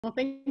Well,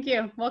 thank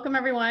you. Welcome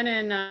everyone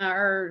in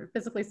our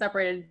physically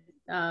separated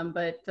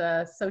but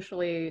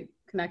socially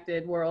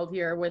connected world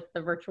here with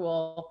the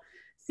virtual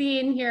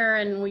scene here.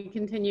 And we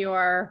continue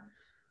our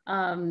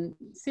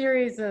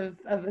series of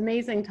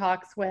amazing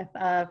talks with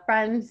a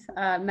friend,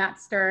 Matt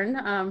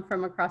Stern,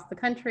 from across the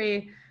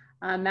country.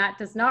 Matt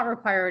does not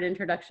require an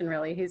introduction,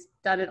 really. He's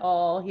done it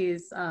all.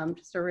 He's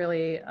just a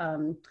really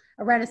a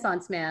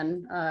Renaissance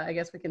man, I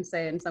guess we can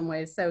say in some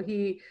ways. So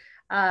he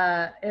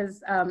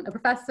is a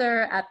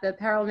professor at the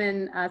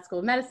Perelman School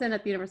of Medicine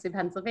at the University of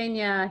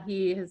Pennsylvania.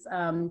 He has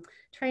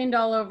trained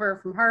all over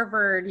from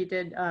Harvard. He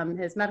did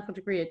his medical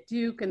degree at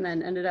Duke and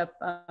then ended up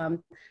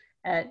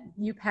at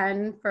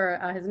UPenn for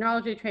his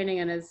neurology training,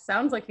 and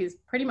sounds like he's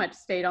pretty much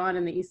stayed on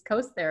in the East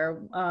Coast there,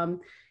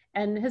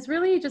 and has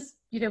really just,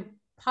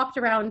 popped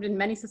around in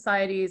many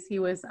societies. He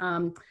was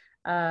I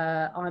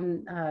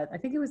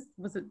think it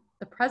was it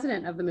the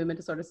president of the Movement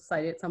Disorder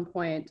Society at some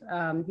point.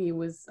 He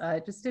was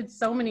just did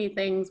so many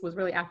things, was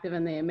really active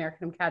in the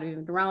American Academy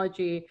of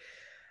Neurology.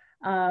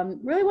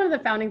 Really one of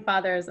the founding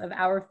fathers of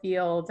our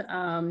field,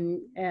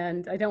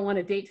 and I don't want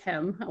to date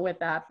him with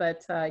that,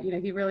 but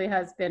he really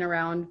has been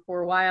around for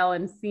a while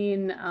and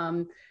seen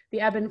the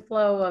ebb and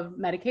flow of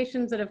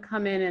medications that have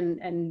come in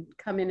and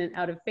come in and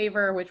out of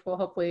favor, which we'll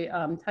hopefully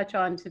touch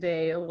on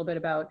today a little bit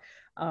about.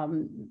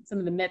 Some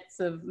of the myths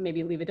of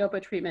maybe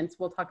levodopa treatments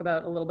we'll talk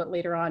about a little bit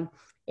later on.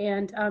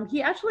 And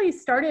he actually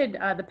started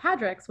the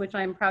PADRICs, which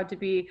I'm proud to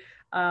be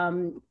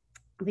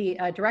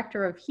the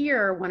director of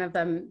here, one of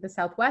them, the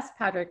Southwest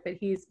PADRIC, but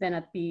he's been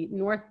at the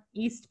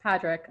Northeast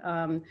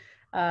PADRIC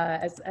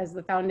as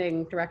the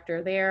founding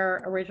director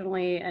there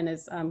originally, and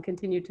has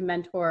continued to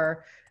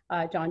mentor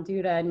John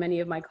Duda and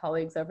many of my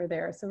colleagues over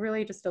there. So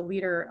really just a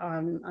leader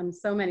on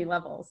so many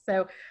levels.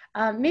 So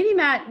maybe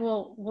Matt,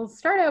 we'll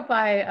start out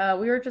by,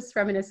 we were just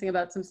reminiscing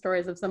about some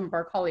stories of some of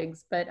our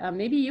colleagues, but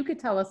maybe you could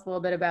tell us a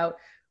little bit about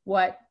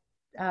what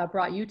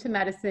brought you to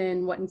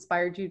medicine, what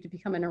inspired you to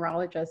become a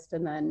neurologist,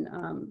 and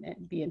then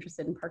be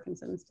interested in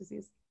Parkinson's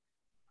disease.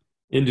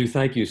 Indu,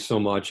 thank you so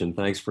much, and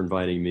thanks for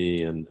inviting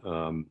me. And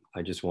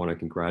I just want to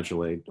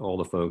congratulate all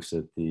the folks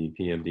at the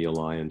PMD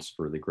Alliance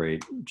for the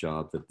great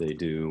job that they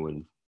do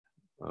and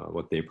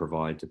what they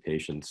provide to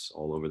patients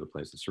all over the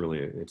place.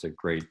 It's a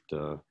great,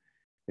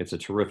 it's a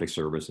terrific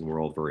service, and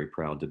we're all very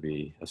proud to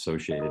be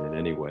associated in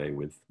any way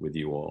with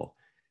you all.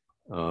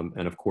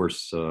 And of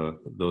course,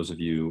 those of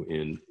you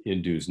in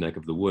Indu's neck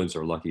of the woods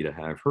are lucky to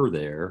have her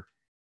there,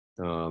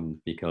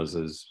 because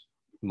as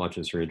much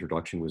as her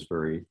introduction was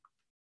very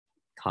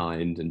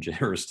kind and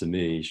generous to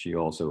me, she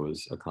also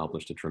has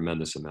accomplished a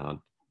tremendous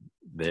amount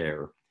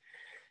there.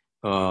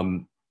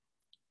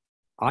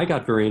 I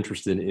got very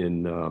interested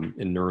in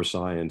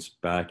neuroscience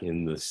back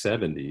in the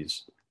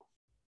 70s,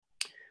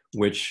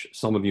 which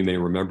some of you may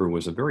remember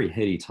was a very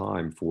heady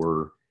time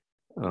for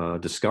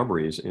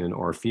discoveries in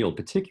our field,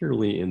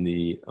 particularly in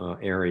the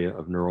area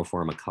of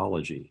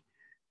neuropharmacology.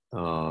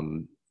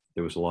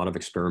 There was a lot of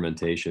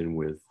experimentation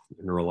with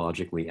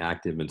neurologically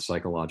active and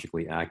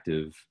psychologically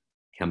active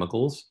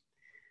chemicals.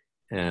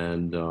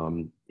 And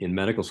in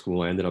medical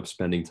school, I ended up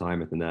spending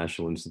time at the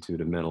National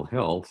Institute of Mental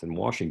Health in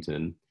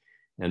Washington.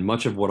 And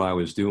much of what I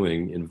was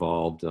doing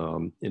involved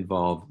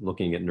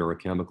looking at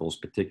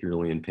neurochemicals,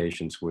 particularly in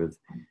patients with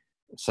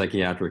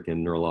psychiatric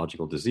and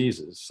neurological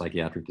diseases,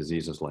 psychiatric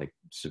diseases like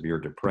severe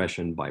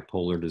depression,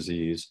 bipolar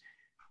disease,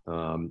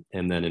 and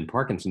then in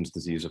Parkinson's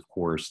disease, of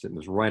course, it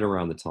was right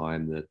around the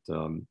time that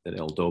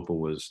L-DOPA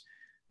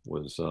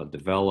was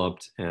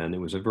developed, and it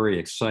was a very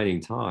exciting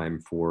time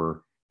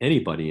for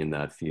anybody in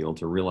that field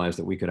to realize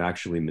that we could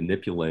actually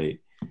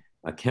manipulate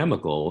a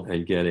chemical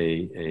and get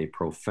a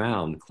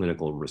profound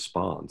clinical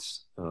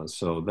response.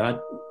 So that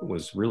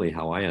was really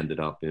how I ended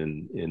up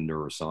in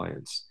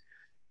neuroscience.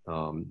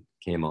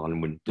 Came on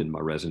and did my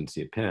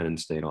residency at Penn and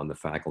stayed on the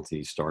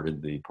faculty,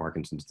 started the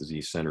Parkinson's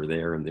Disease Center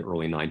there in the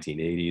early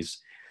 1980s.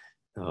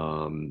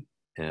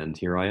 And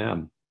here I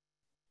am.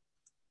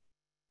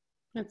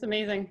 That's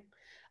amazing.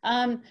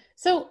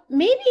 So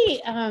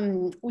maybe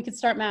we could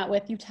start, Matt,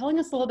 with you telling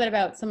us a little bit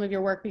about some of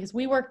your work, because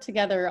we worked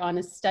together on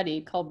a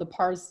study called the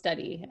PARS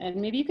study. And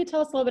maybe you could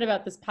tell us a little bit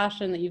about this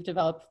passion that you've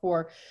developed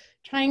for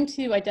trying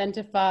to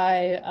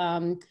identify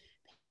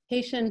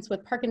patients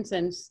with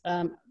Parkinson's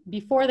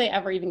before they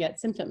ever even get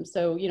symptoms.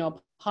 So, a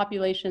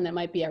population that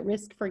might be at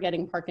risk for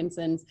getting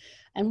Parkinson's,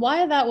 and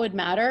why that would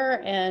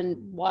matter, and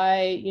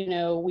why,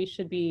 we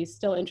should be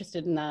still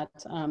interested in that,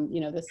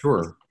 this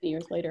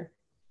years later.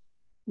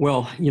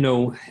 Well,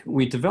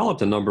 we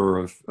developed a number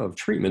of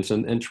treatments,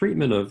 and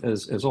treatment of,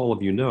 as all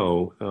of you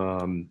know,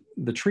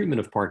 the treatment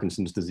of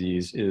Parkinson's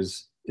disease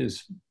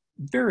is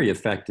very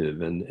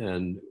effective,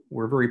 and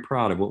we're very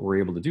proud of what we're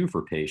able to do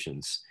for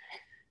patients.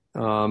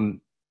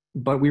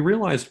 But we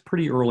realized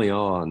pretty early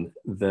on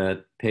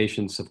that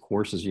patients, of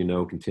course, as you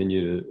know,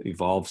 continue to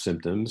evolve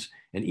symptoms.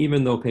 And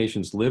even though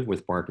patients live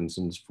with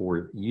Parkinson's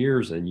for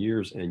years and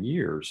years and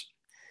years,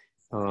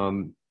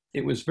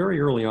 it was very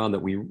early on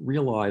that we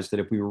realized that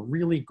if we were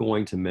really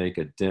going to make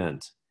a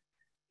dent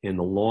in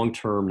the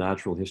long-term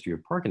natural history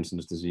of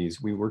Parkinson's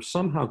disease, we were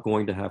somehow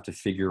going to have to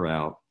figure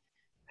out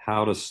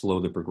how to slow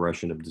the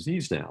progression of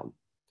disease down.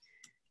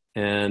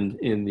 And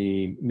in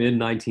the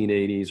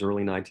mid-1980s,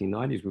 early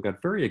 1990s, we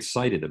got very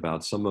excited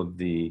about some of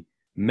the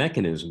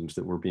mechanisms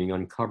that were being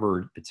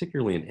uncovered,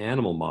 particularly in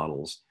animal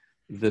models,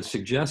 that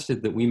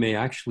suggested that we may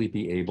actually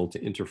be able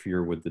to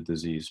interfere with the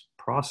disease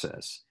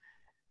process.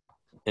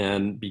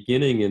 And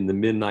beginning in the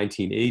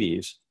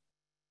mid-1980s,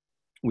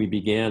 we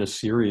began a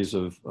series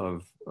of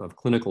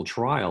clinical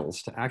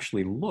trials to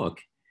actually look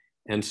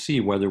and see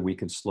whether we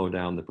could slow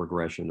down the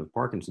progression of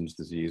Parkinson's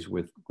disease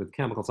with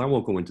chemicals. I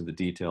won't go into the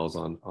details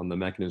on the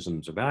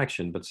mechanisms of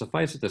action, but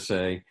suffice it to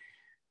say,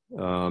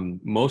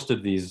 most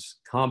of these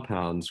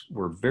compounds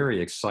were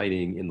very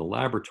exciting in the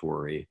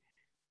laboratory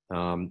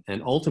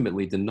and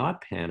ultimately did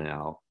not pan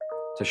out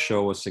to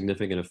show a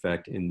significant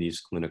effect in these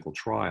clinical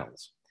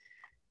trials.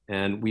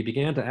 And we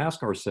began to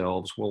ask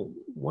ourselves, well,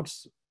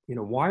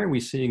 why are we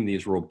seeing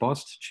these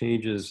robust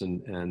changes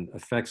and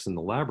effects in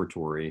the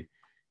laboratory,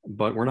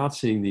 but we're not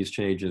seeing these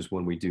changes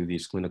when we do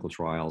these clinical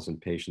trials in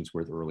patients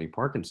with early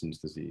Parkinson's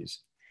disease?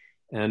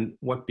 And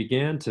what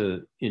began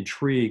to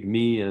intrigue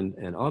me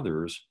and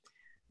others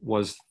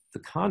was the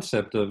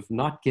concept of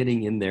not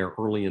getting in there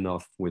early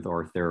enough with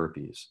our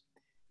therapies.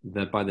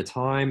 That by the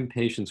time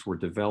patients were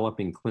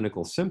developing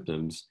clinical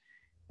symptoms,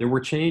 there were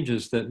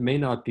changes that may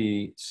not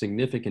be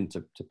significant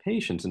to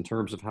patients in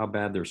terms of how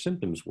bad their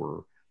symptoms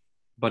were.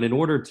 But in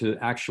order to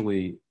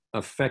actually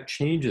affect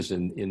changes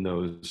in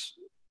those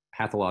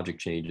pathologic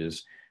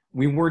changes,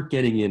 we weren't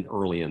getting in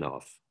early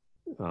enough.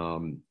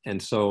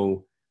 And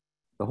so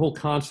the whole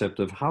concept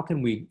of how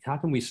can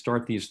we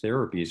start these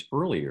therapies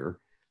earlier,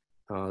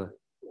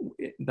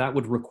 that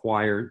would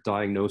require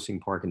diagnosing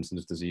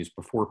Parkinson's disease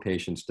before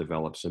patients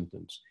develop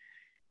symptoms.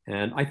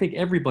 And I think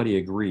everybody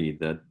agreed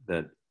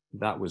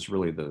that was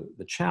really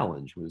the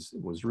challenge,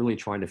 was really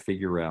trying to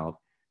figure out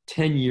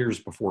 10 years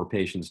before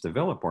patients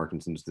develop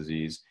Parkinson's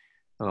disease,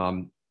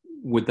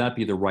 would that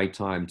be the right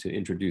time to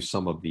introduce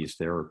some of these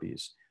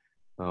therapies?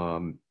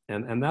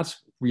 And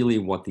that's really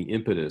what the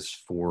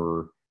impetus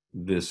for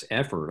this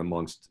effort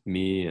amongst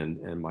me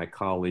and my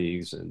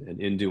colleagues and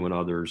Indu and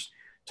others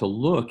to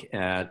look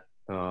at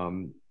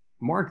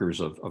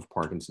markers of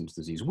Parkinson's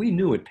disease. We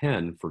knew at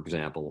Penn, for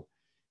example,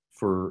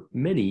 for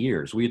many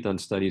years, we had done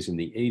studies in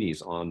the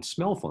 80s on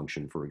smell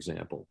function, for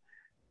example.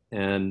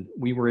 And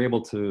we were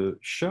able to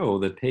show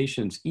that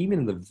patients, even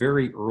in the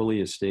very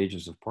earliest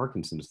stages of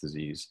Parkinson's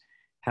disease,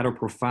 had a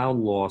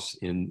profound loss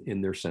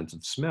in their sense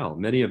of smell.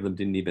 Many of them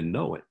didn't even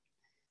know it.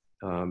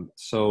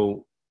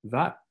 So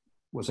that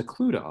was a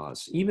clue to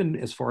us. Even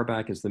as far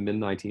back as the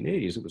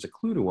mid-1980s, it was a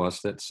clue to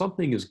us that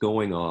something is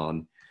going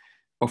on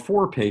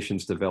before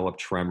patients develop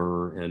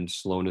tremor and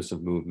slowness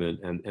of movement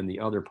and the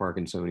other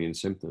Parkinsonian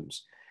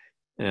symptoms.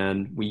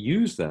 And we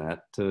use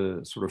that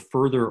to sort of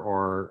further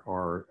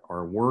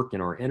our work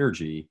and our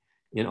energy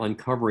in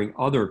uncovering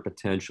other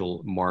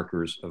potential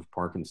markers of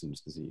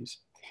Parkinson's disease.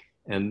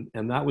 And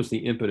that was the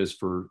impetus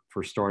for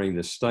starting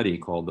this study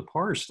called the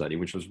PARS study,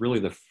 which was really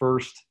the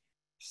first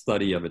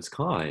study of its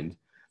kind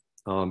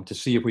to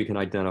see if we can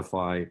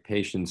identify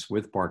patients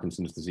with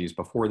Parkinson's disease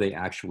before they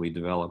actually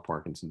develop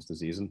Parkinson's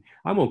disease. And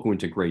I won't go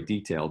into great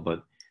detail,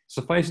 but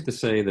suffice it to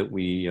say that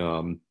we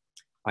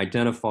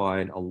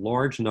identified a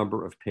large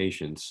number of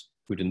patients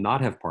who did not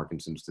have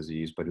Parkinson's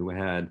disease, but who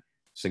had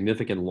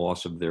significant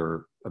loss of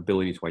their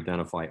ability to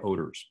identify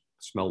odors,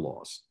 smell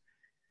loss.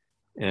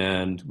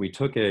 And we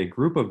took a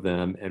group of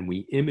them and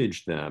we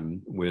imaged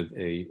them with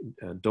a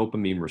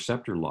dopamine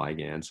receptor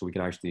ligand. So we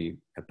could actually,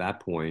 at that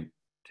point,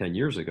 10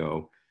 years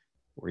ago,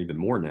 or even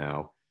more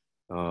now,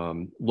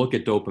 look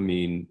at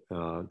dopamine,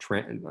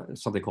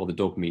 something called the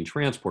dopamine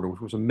transporter,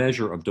 which was a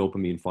measure of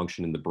dopamine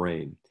function in the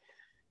brain.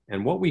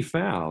 And what we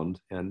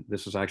found, and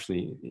this is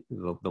actually,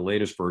 the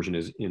latest version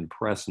is in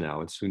press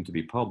now, it's soon to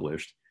be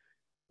published,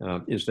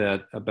 is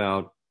that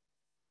about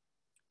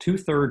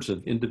 2/3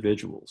 of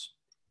individuals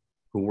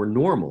who were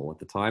normal at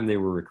the time they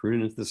were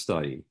recruited into the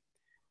study,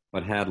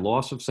 but had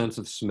loss of sense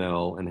of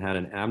smell and had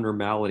an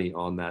abnormality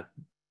on that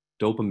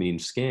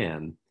dopamine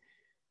scan,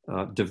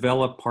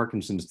 developed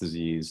Parkinson's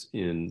disease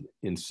in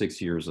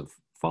 6 years of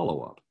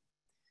follow-up.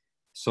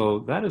 So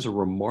that is a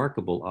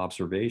remarkable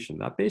observation.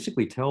 That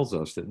basically tells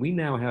us that we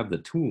now have the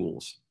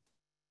tools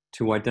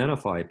to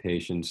identify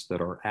patients that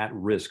are at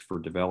risk for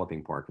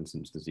developing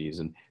Parkinson's disease.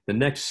 And the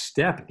next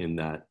step in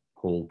that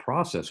whole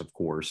process, of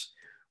course,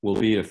 will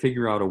be to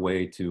figure out a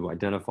way to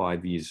identify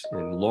these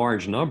in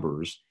large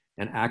numbers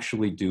and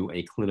actually do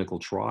a clinical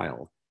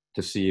trial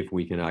to see if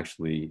we can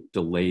actually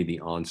delay the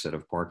onset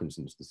of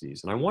Parkinson's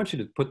disease. And I want you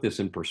to put this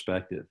in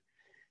perspective.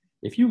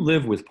 If you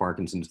live with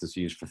Parkinson's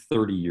disease for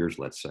 30 years,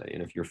 let's say,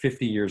 and if you're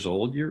 50 years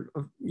old, you're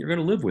going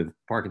to live with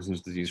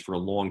Parkinson's disease for a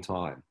long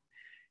time.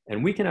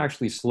 And we can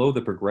actually slow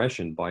the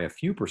progression by a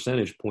few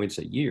percentage points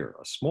a year,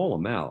 a small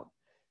amount.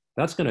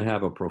 That's going to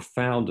have a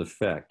profound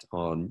effect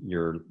on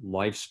your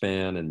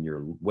lifespan and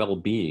your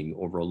well-being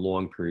over a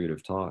long period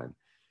of time.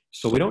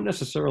 So we don't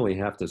necessarily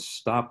have to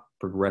stop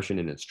progression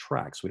in its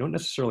tracks. We don't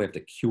necessarily have to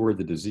cure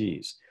the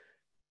disease.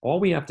 All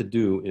we have to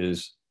do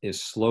is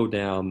slow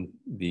down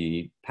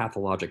the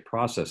pathologic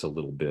process a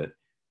little bit,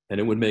 and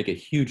it would make a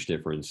huge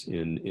difference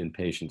in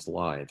patients'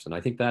 lives. And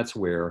I think that's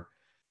where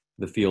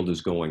the field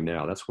is going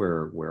now. That's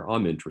where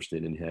I'm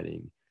interested in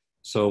heading.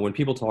 So when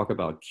people talk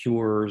about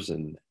cures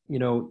and, we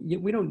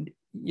don't,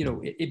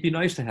 it'd be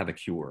nice to have a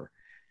cure,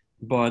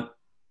 but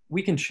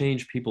we can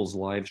change people's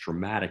lives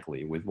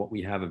dramatically with what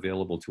we have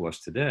available to us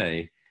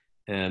today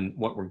and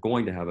what we're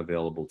going to have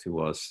available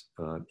to us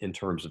in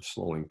terms of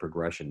slowing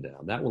progression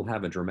down. That will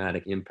have a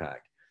dramatic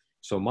impact.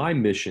 So my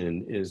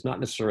mission is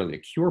not necessarily to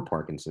cure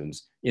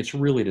Parkinson's, it's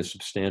really to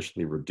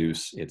substantially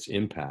reduce its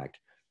impact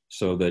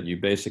so that you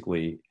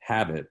basically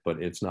have it,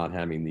 but it's not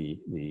having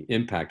the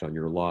impact on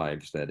your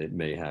lives that it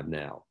may have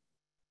now.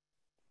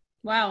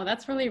 Wow,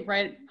 that's really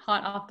right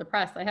hot off the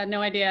press. I had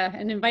no idea.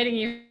 And inviting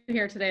you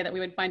here today that we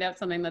would find out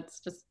something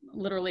that's just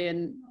literally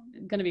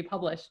going to be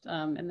published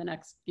in the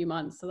next few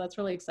months. So that's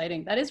really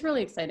exciting. That is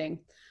really exciting.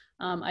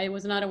 I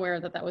was not aware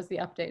that that was the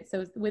update.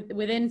 So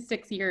within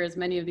 6 years,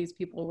 many of these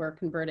people were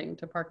converting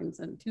to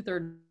Parkinson,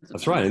 2/3.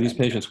 That's right. And these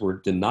patients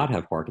did not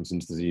have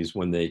Parkinson's disease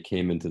when they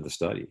came into the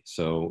study.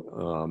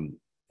 So,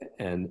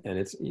 and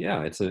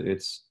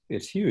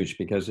it's huge,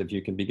 because if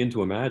you can begin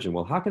to imagine,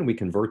 well, how can we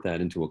convert that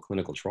into a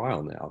clinical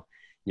trial now?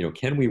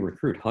 Can we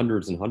recruit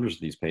hundreds and hundreds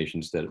of these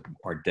patients that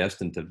are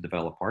destined to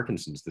develop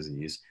Parkinson's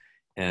disease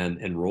and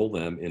enroll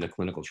them in a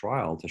clinical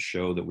trial to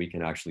show that we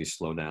can actually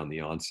slow down the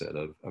onset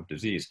of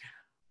disease?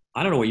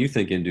 I don't know what you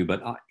think, Indu,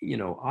 but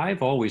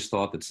I've always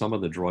thought that some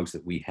of the drugs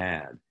that we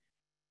had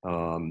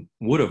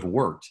would have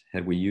worked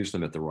had we used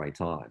them at the right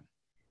time.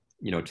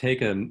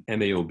 Take an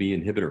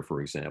MAOB inhibitor,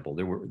 for example.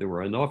 There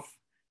were enough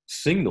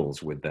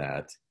signals with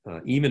that,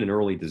 even in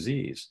early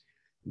disease,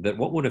 that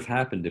what would have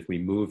happened if we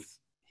moved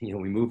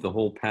the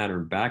whole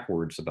pattern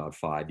backwards about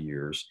 5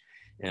 years,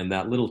 and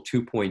that little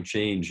 2-point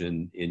change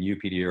in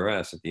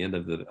UPDRS at the end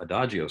of the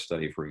Adagio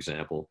study, for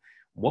example,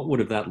 what would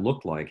have that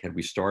looked like had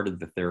we started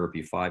the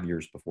therapy 5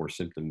 years before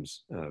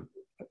symptoms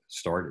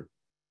started?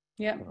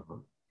 Yeah.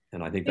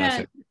 And I think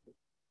that's it.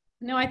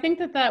 No, I think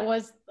that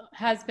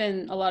has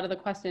been a lot of the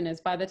question is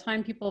by the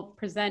time people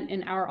present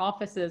in our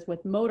offices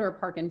with motor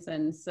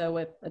Parkinson's, so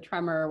with a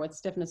tremor, with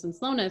stiffness and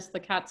slowness, the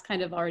cat's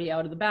kind of already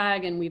out of the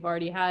bag, and we've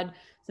already had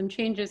some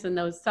changes in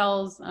those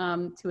cells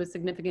to a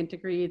significant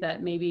degree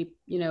that maybe,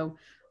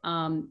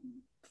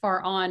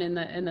 far on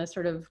in the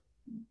sort of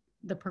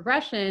the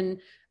progression.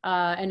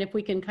 And if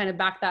we can kind of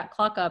back that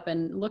clock up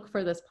and look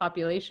for this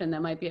population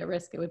that might be at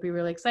risk, it would be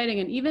really exciting.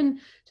 And even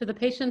to the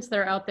patients that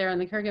are out there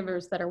and the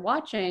caregivers that are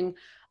watching,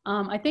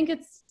 I think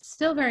it's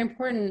still very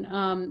important.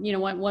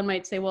 One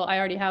might say, well, I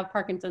already have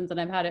Parkinson's and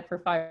I've had it for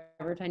 5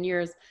 or 10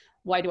 years.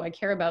 Why do I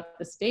care about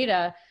this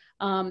data?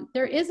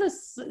 There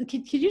is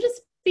could you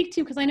just speak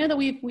to, because I know that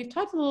we've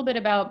talked a little bit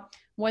about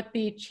what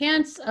the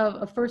chance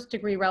of a first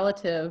degree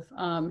relative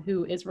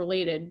who is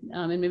related,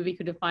 and maybe we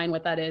could define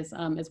what that is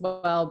as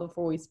well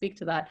before we speak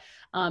to that.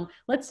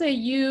 Let's say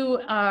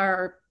you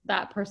are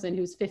that person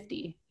who's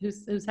 50,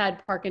 who's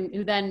had Parkinson's,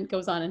 who then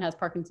goes on and has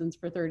Parkinson's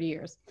for 30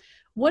 years.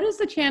 What is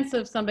the chance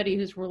of somebody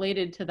who's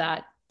related to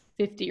that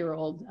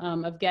 50-year-old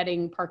of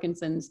getting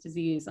Parkinson's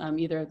disease,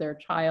 either their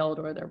child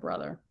or their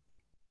brother?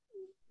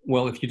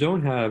 Well, if you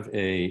don't have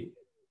a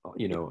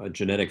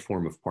genetic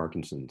form of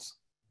Parkinson's,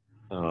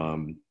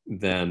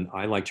 then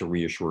I like to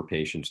reassure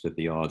patients that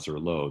the odds are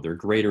low. They're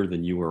greater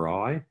than you or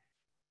I,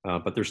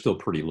 but they're still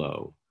pretty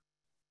low,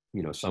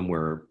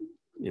 somewhere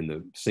in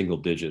the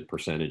single-digit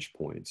percentage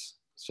points.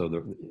 So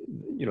the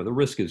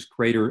risk is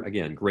greater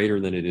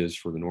than it is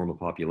for the normal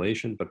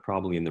population, but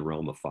probably in the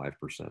realm of 5%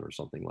 or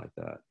something like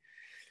that.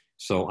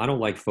 So I don't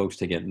like folks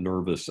to get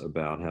nervous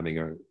about having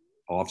an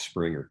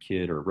offspring or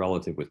kid or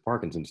relative with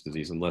Parkinson's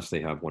disease unless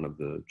they have one of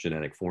the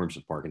genetic forms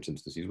of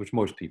Parkinson's disease, which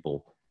most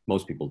people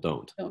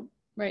don't. Oh,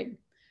 right.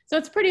 So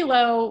it's pretty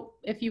low.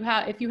 If you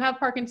have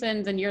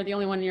Parkinson's and you're the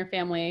only one in your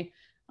family,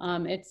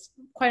 it's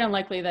quite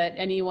unlikely that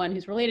anyone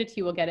who's related to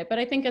you will get it. But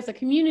I think as a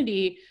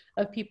community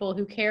of people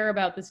who care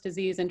about this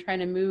disease and trying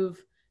to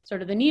move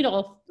sort of the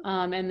needle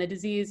and the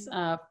disease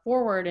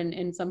forward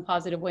in some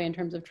positive way in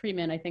terms of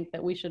treatment, I think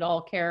that we should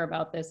all care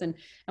about this and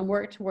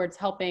work towards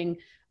helping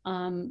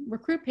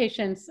recruit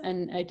patients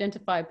and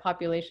identify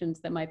populations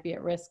that might be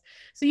at risk.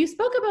 So you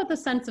spoke about the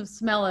sense of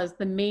smell as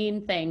the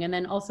main thing, and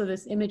then also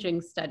this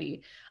imaging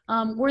study.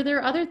 Were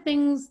there other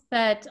things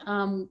that,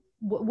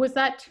 was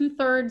that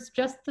 2/3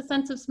 just the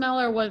sense of smell,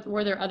 or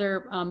were there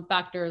other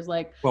factors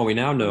like? Well, we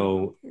now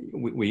know,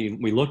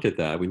 we looked at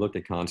that. We looked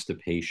at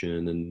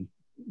constipation and,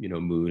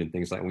 mood and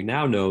things like that. We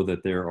now know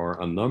that there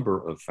are a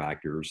number of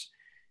factors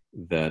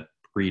that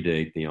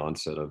predate the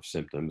onset of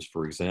symptoms.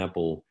 For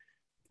example,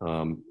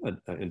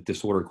 a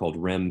disorder called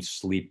REM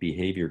sleep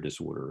behavior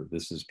disorder.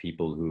 This is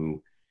people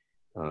who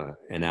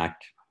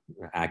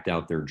act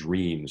out their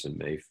dreams, and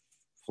they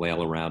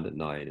flail around at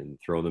night and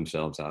throw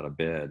themselves out of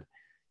bed.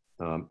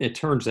 It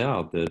turns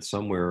out that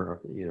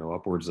somewhere,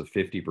 upwards of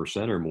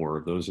 50% or more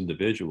of those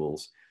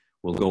individuals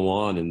will go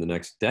on in the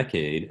next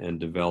decade and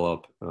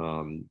develop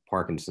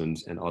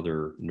Parkinson's and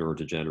other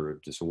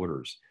neurodegenerative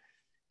disorders.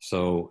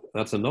 So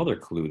that's another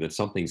clue that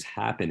something's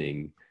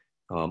happening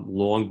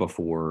long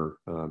before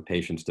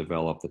patients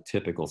develop the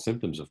typical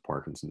symptoms of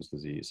Parkinson's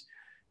disease.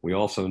 We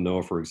also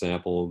know, for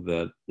example,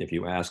 that if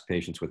you ask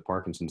patients with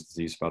Parkinson's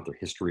disease about their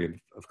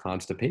history of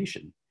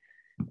constipation,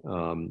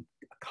 a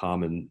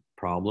common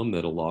problem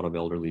that a lot of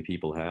elderly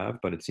people have,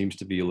 but it seems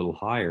to be a little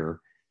higher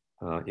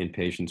in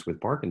patients with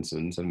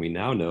Parkinson's. And we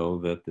now know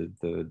that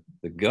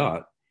the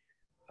gut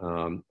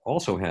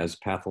also has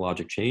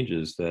pathologic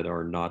changes that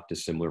are not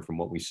dissimilar from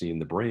what we see in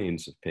the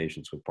brains of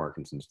patients with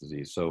Parkinson's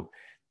disease. So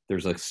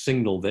there's a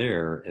signal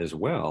there as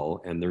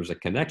well, and there's a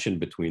connection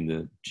between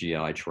the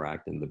GI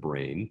tract and the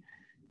brain.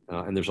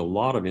 And there's a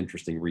lot of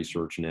interesting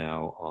research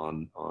now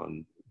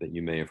on that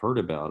you may have heard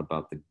about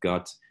the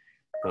gut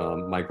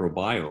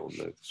microbiome,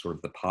 the sort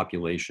of the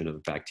population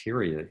of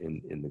bacteria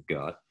in the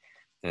gut,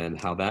 and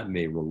how that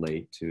may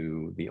relate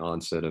to the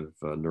onset of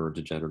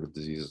neurodegenerative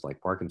diseases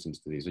like Parkinson's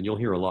disease. And you'll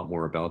hear a lot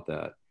more about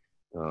that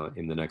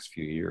in the next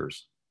few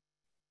years.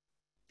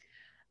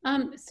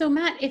 So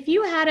Matt, if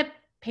you had a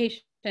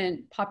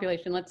patient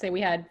population, let's say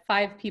we had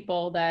 5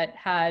 people that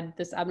had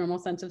this abnormal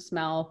sense of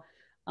smell,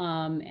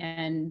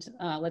 and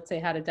let's say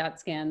had a DAT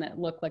scan that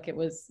looked like it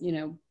was,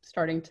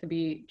 starting to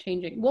be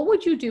changing, what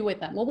would you do with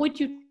them? What would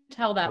you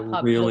tell that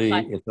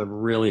population? It's a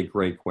really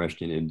great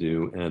question,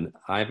 Indu. And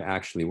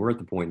we're at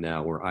the point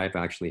now where I've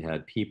actually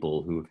had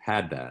people who've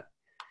had that,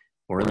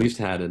 or at least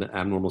had an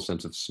abnormal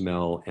sense of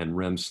smell and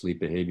REM sleep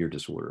behavior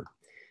disorder.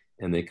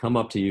 And they come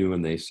up to you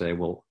and they say,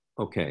 well,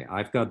 okay,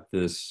 I've got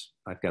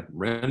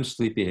REM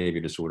sleep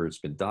behavior disorder. It's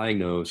been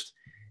diagnosed.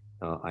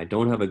 I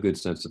don't have a good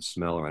sense of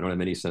smell, or I don't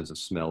have any sense of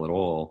smell at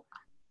all.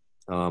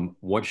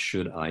 What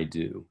should I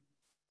do?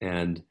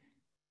 And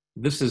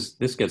this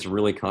gets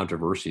really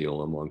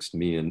controversial amongst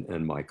me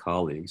and my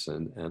colleagues.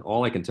 And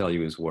all I can tell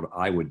you is what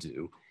I would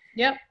do.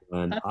 Yep.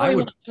 And that's what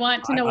we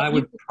want to know. I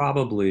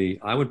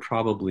would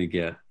probably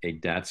get a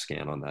DAT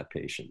scan on that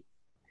patient.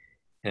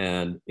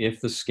 And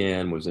if the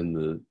scan was in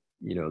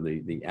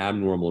the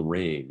abnormal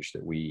range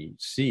that we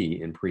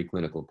see in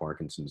preclinical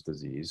Parkinson's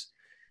disease,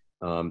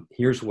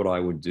 here's what I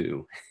would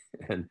do.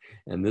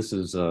 And this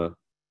is, I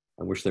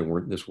wish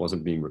this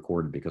wasn't being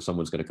recorded, because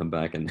someone's going to come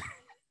back and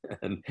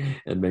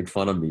make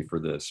fun of me for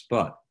this.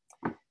 But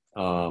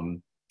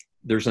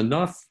there's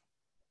enough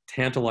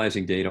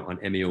tantalizing data on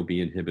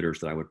MAOB inhibitors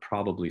that I would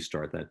probably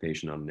start that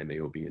patient on an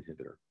MAOB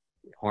inhibitor.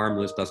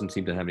 Harmless, doesn't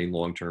seem to have any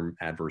long-term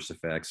adverse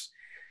effects.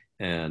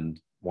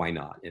 And why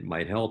not? It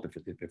might help. If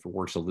it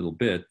works a little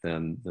bit,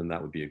 then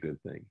that would be a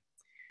good thing.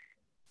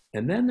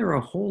 And then there are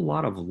a whole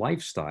lot of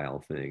lifestyle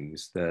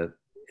things that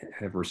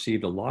have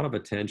received a lot of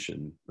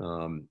attention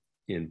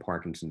in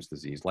Parkinson's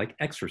disease, like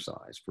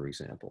exercise, for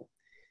example.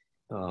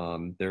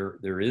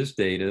 There is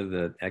data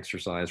that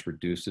exercise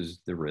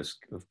reduces the risk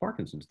of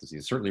Parkinson's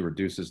disease, certainly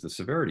reduces the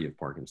severity of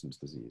Parkinson's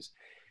disease.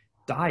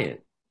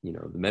 Diet,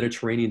 the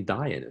Mediterranean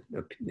diet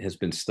has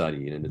been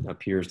studied, and it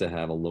appears to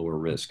have a lower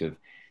risk of,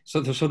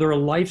 so there are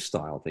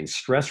lifestyle things,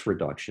 stress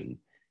reduction.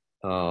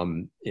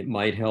 It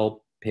might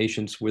help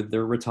patients with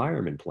their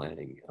retirement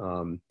planning.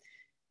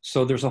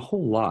 So there's a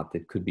whole lot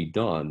that could be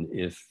done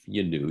if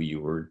you knew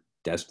you were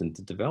destined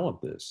to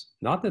develop this.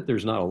 Not that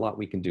there's not a lot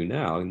we can do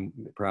now, and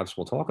perhaps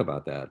we'll talk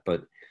about that,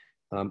 but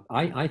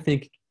I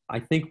think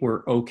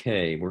we're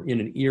okay. We're in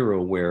an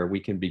era where we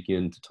can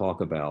begin to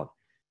talk about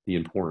the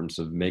importance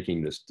of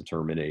making this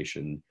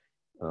determination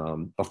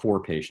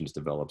before patients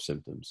develop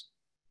symptoms.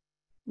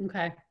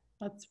 Okay,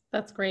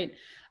 that's great.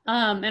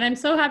 And I'm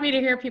so happy to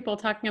hear people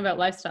talking about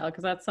lifestyle,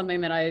 because that's something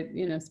that I,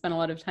 spend a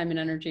lot of time and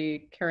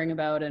energy caring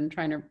about and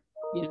trying to,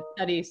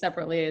 study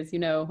separately, as you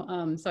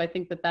know. So I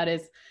think that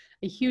is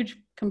a huge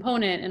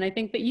component. And I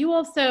think that you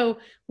also,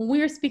 when we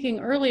were speaking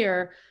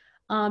earlier,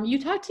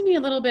 you talked to me a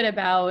little bit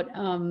about,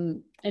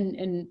 and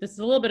this is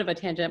a little bit of a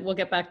tangent, we'll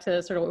get back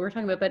to sort of what we were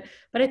talking about,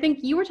 but I think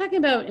you were talking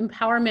about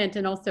empowerment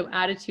and also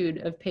attitude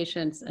of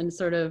patients, and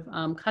sort of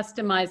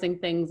customizing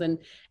things, and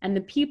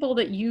the people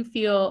that you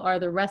feel are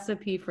the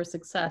recipe for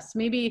success.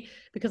 Maybe,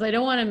 because I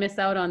don't want to miss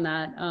out on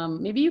that,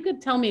 maybe you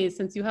could tell me,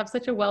 since you have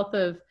such a wealth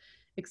of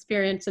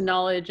experience and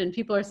knowledge, and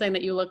people are saying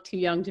that you look too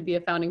young to be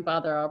a founding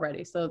father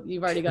already. So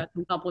you've already got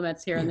some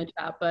compliments here in the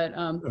chat, but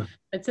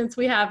since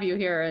we have you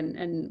here,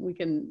 and we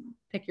can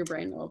pick your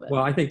brain a little bit.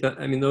 Well, I think that,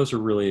 those are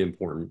really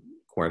important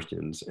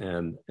questions.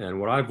 And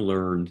what I've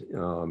learned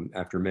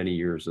after many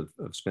years of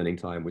spending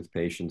time with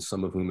patients,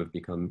 some of whom have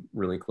become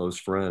really close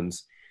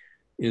friends,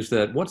 is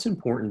that what's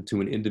important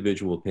to an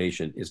individual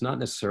patient is not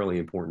necessarily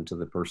important to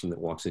the person that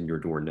walks in your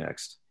door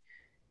next.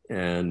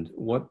 And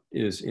what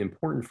is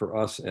important for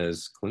us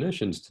as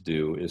clinicians to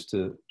do is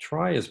to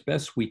try as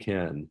best we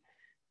can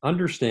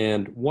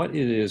understand what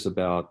it is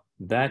about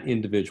that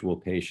individual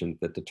patient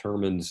that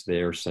determines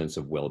their sense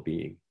of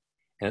well-being.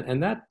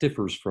 And that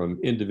differs from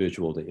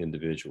individual to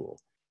individual.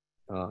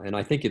 And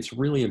I think it's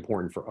really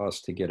important for us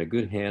to get a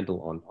good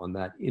handle on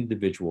that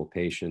individual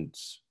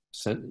patient's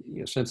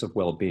sense of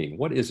well-being.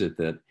 What is it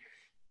that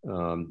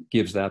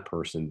gives that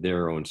person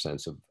their own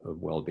sense of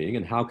well-being,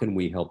 and how can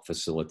we help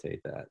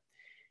facilitate that?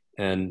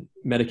 And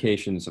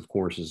medications, of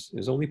course,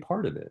 is only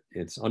part of it.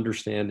 It's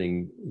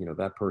understanding,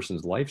 that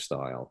person's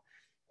lifestyle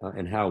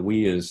and how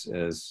we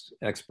as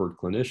expert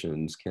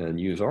clinicians can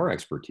use our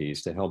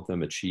expertise to help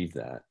them achieve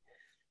that.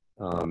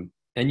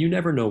 And you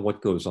never know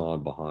what goes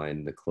on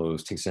behind the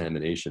closed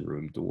examination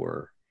room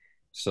door.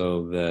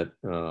 So that,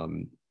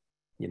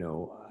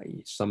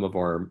 some of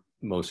our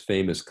most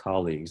famous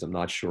colleagues, I'm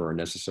not sure are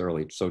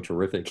necessarily so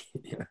terrific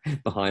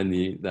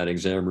behind that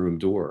exam room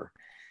door.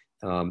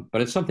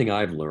 But it's something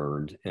I've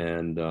learned.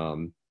 And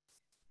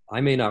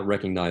I may not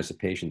recognize a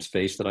patient's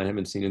face that I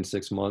haven't seen in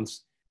 6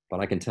 months, but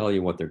I can tell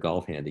you what their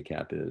golf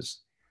handicap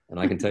is. And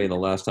I can tell you the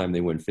last time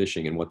they went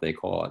fishing and what they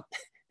caught.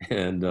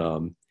 And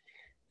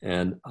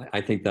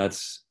I think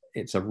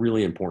it's a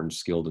really important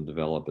skill to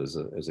develop as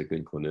a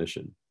good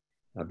clinician,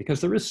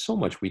 because there is so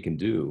much we can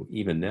do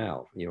even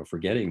now,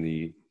 forgetting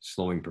the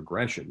slowing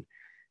progression.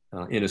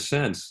 In a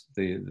sense,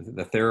 the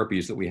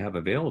therapies that we have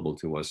available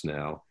to us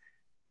now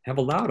have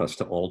allowed us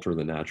to alter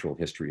the natural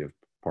history of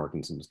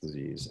Parkinson's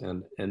disease.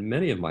 And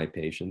many of my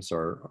patients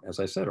are, as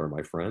I said, are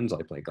my friends.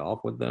 I play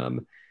golf with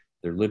them.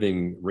 They're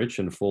living rich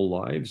and full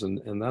lives.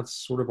 And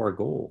that's sort of our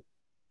goal.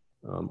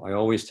 I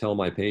always tell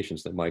my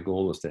patients that my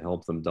goal is to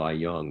help them die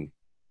young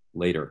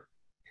later.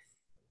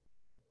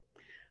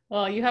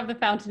 Well, you have the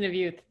fountain of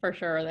youth for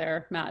sure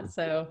there, Matt.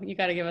 So you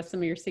got to give us some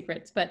of your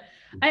secrets. But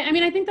I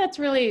think that's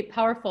really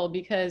powerful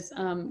because,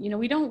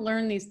 we don't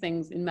learn these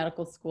things in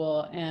medical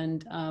school.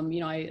 And,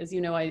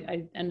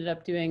 I ended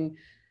up doing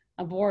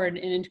a board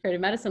in integrative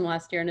medicine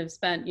last year and have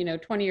spent,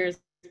 20 years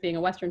being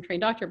a Western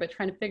trained doctor, but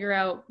trying to figure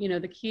out,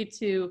 the key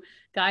to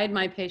guide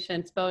my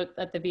patients both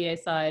at the VA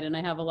side. And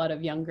I have a lot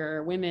of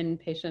younger women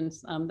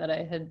patients that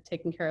I had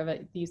taken care of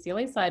at the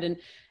UCLA side. And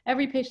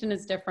every patient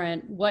is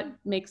different. What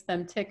makes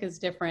them tick is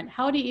different.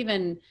 How to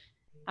even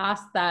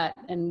ask that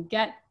and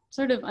get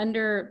sort of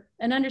under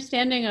an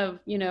understanding of,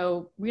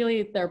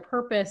 really their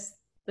purpose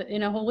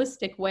in a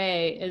holistic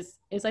way is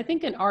I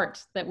think an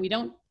art that we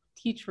don't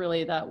teach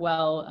really that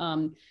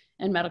well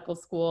in medical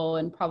school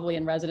and probably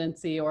in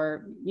residency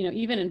or,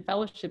 even in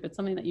fellowship. It's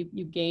something that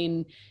you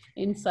gain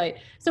insight.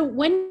 So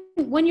when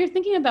you're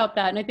thinking about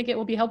that, and I think it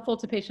will be helpful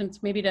to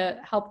patients maybe to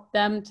help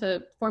them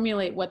to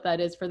formulate what that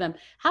is for them.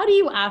 How do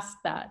you ask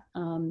that,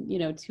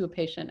 to a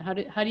patient? How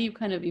do you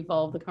kind of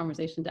evolve the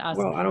conversation to ask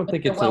well, I don't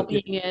think what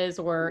well-being is,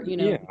 or,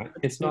 yeah,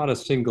 it's not a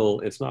single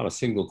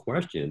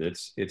question.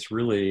 It's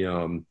really,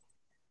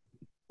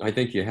 I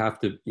think you have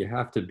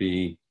to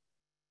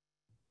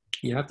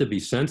be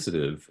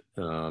sensitive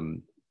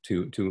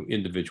to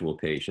individual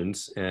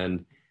patients.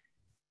 And,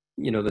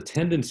 the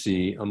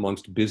tendency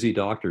amongst busy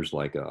doctors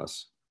like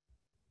us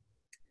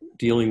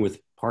dealing with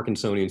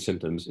Parkinsonian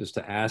symptoms is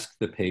to ask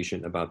the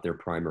patient about their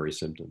primary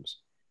symptoms.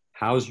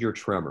 How's your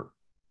tremor?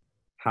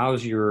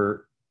 How's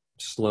your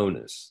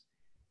slowness?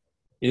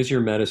 Is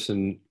your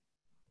medicine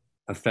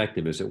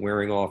effective? Is it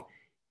wearing off?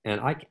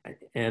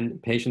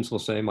 And patients will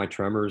say, my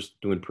tremor's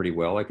doing pretty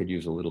well. I could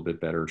use a little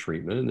bit better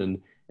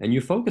treatment. And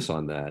you focus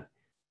on that.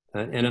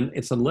 And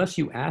it's unless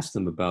you ask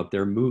them about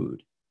their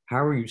mood.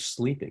 How are you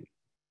sleeping?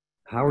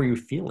 How are you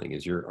feeling?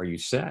 Are you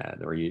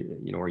sad? Are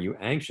you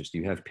anxious? Do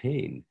you have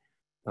pain?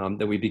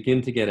 That we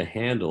begin to get a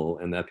handle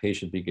and that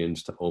patient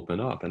begins to open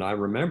up. And I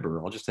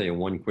remember, I'll just tell you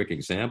one quick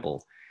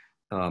example.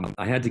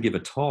 I had to give a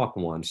talk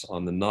once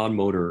on the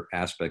non-motor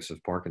aspects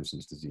of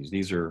Parkinson's disease.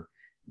 These are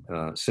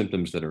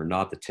symptoms that are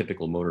not the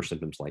typical motor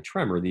symptoms like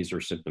tremor. These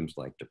are symptoms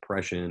like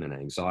depression and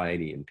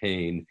anxiety and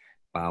pain,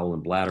 bowel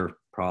and bladder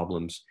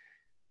problems.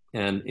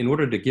 And in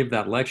order to give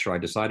that lecture, I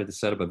decided to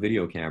set up a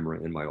video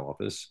camera in my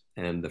office.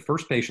 And the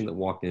first patient that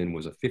walked in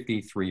was a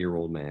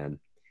 53-year-old man.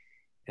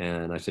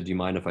 And I said, do you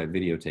mind if I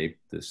videotape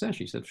this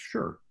session? He said,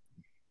 sure.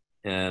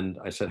 And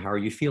I said, how are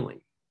you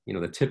feeling?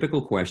 The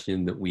typical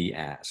question that we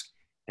ask.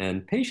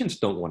 And patients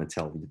don't want to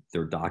tell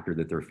their doctor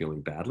that they're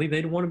feeling badly.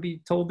 They don't want to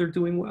be told they're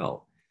doing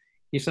well.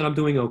 He said, I'm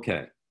doing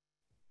okay.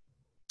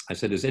 I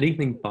said, is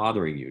anything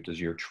bothering you?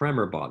 Does your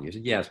tremor bother you? He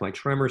said, yes, my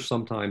tremor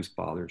sometimes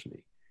bothers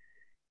me.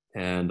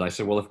 And I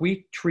said, well, if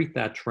we treat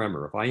that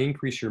tremor, if I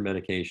increase your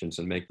medications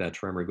and make that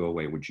tremor go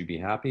away, would you be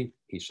happy?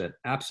 He said,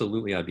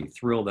 absolutely, I'd be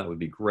thrilled. That would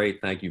be great.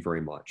 Thank you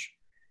very much.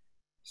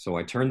 So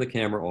I turned the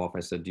camera off.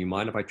 I said, do you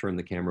mind if I turn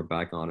the camera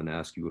back on and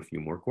ask you a few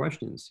more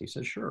questions? He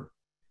said, sure.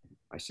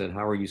 I said,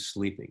 how are you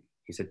sleeping?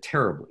 He said,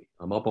 terribly.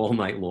 I'm up all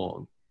night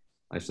long.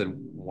 I said,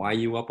 why are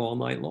you up all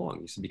night long?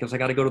 He said, because I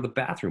got to go to the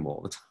bathroom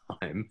all the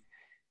time.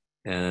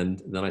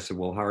 And then I said,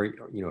 well,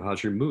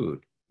 how's your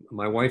mood?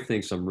 My wife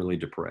thinks I'm really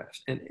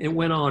depressed. And it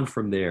went on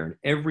from there. And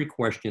every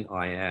question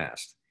I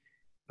asked,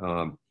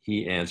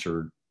 he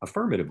answered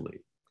affirmatively.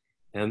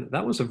 And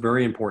that was a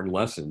very important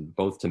lesson,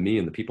 both to me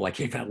and the people I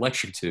gave that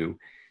lecture to,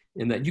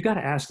 in that you got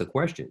to ask the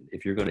question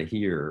if you're going to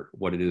hear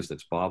what it is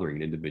that's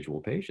bothering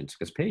individual patients.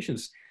 Because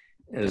patients,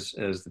 as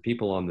the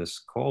people on this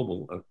call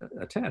will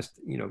attest,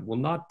 will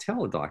not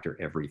tell a doctor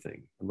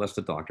everything unless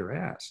the doctor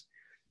asks.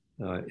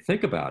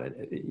 Think about it.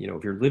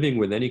 If you're living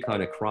with any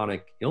kind of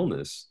chronic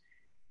illness,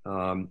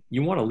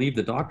 you want to leave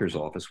the doctor's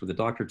office with the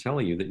doctor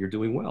telling you that you're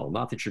doing well,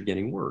 not that you're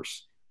getting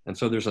worse. And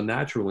so there's a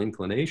natural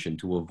inclination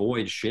to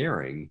avoid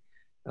sharing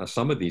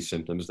some of these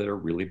symptoms that are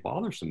really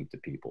bothersome to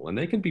people. And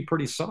they can be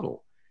pretty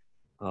subtle.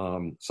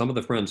 Some of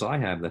the friends I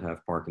have that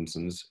have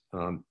Parkinson's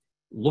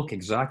look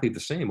exactly the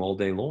same all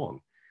day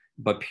long.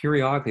 But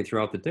periodically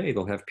throughout the day,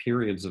 they'll have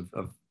periods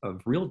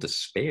of real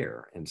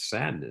despair and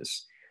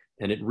sadness.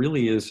 And it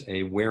really is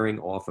a wearing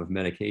off of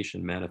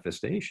medication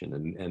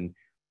manifestation. And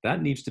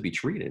that needs to be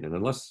treated. And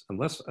unless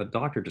a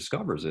doctor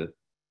discovers it,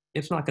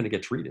 it's not going to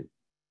get treated.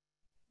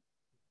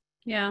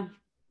 Yeah.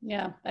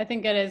 Yeah. I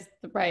think it is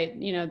right.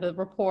 You know, the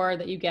rapport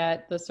that you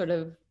get, the sort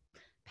of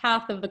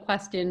path of the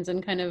questions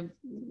and kind of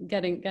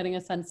getting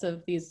a sense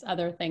of these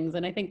other things.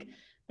 And I think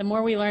the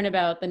more we learn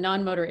about the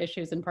non-motor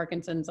issues in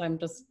Parkinson's, I'm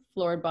just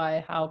floored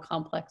by how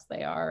complex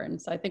they are.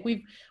 And so I think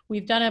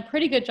we've done a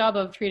pretty good job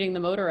of treating the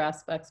motor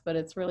aspects, but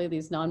it's really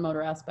these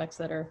non-motor aspects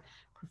that are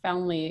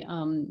profoundly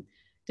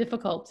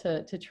difficult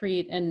to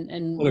treat.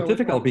 And well, they're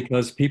difficult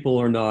because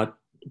patients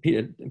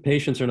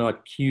are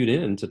not cued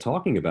in to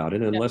talking about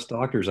it unless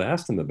doctors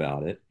ask them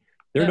about it.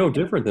 They're no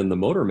different than the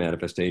motor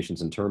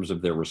manifestations in terms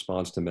of their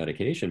response to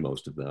medication,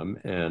 most of them.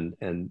 And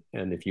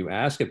if you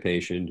ask a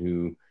patient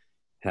who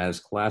has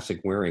classic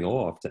wearing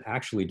off to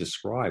actually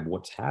describe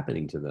what's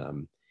happening to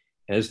them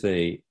as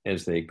they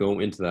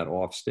go into that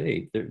off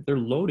state, they're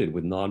loaded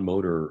with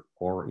non-motor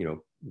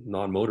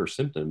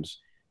symptoms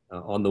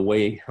on the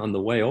way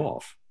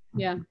off.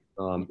 Yeah.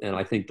 And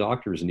I think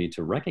doctors need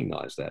to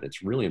recognize that.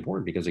 It's really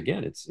important because,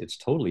 again, it's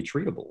totally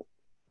treatable.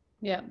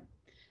 Yeah.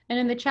 And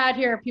in the chat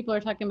here, people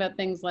are talking about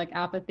things like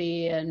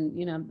apathy and,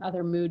 you know,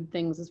 other mood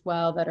things as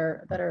well that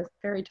are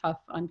very tough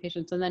on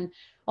patients. And then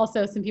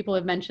also some people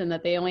have mentioned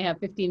that they only have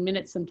 15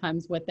 minutes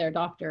sometimes with their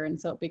doctor. And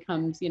so it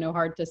becomes, you know,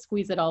 hard to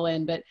squeeze it all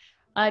in. But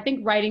I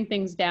think writing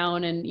things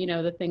down and, you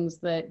know,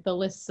 the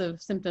lists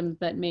of symptoms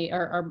that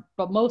are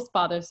most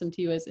bothersome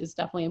to you is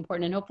definitely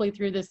important. And hopefully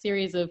through this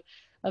series of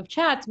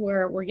chats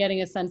where we're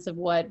getting a sense of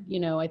what, you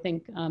know, I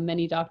think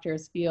many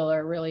doctors feel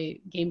are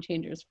really game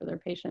changers for their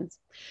patients.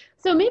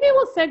 So maybe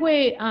we'll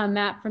segue,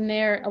 Matt, from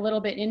there a little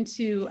bit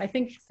into, I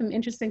think, some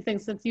interesting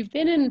things since you've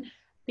been in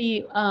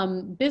the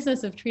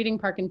business of treating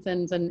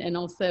Parkinson's and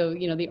also,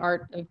 you know, the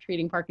art of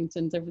treating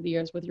Parkinson's over the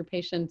years with your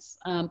patients.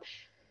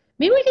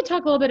 Maybe we could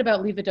talk a little bit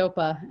about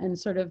levodopa and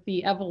sort of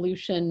the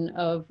evolution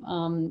of,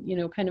 you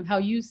know, kind of how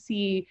you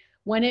see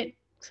when it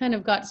kind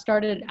of got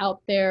started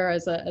out there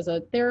as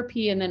a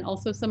therapy, and then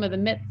also some of the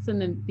myths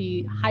and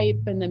the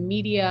hype and the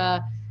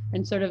media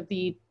and sort of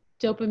the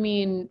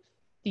dopamine,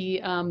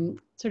 the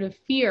sort of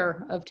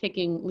fear of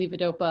taking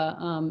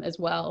levodopa as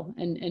well,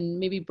 and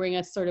maybe bring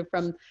us sort of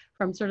from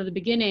sort of the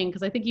beginning,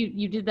 because I think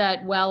you did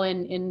that well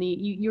in the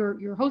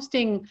you're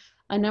hosting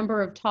a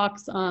number of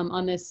talks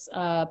on this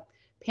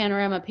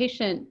Panorama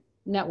Patient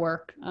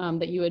Network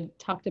that you had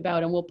talked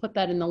about, and we'll put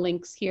that in the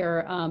links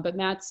here. But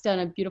Matt's done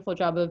a beautiful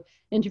job of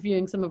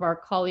interviewing some of our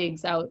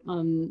colleagues out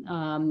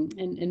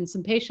and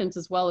some patients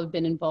as well have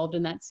been involved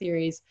in that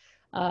series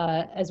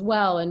as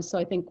well. And so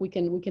I think we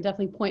can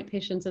definitely point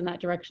patients in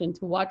that direction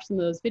to watch some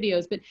of those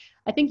videos. But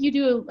I think you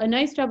do a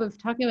nice job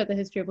of talking about the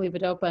history of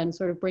levodopa and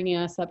sort of bringing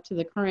us up to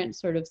the current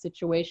sort of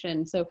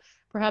situation. So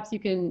perhaps you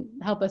can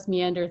help us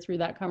meander through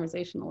that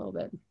conversation a little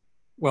bit.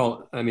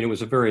 Well, I mean, it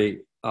was a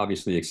very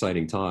obviously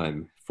exciting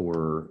time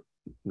for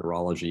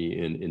neurology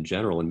in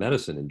general and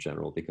medicine in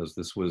general, because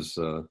this was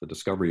the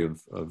discovery of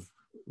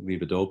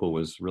levodopa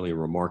was really a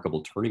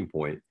remarkable turning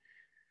point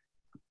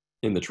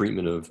in the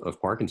treatment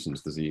of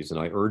Parkinson's disease. And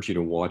I urge you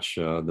to watch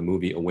the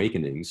movie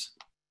Awakenings,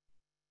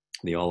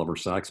 the Oliver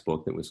Sacks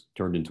book that was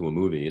turned into a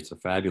movie. It's a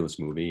fabulous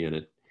movie, and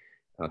it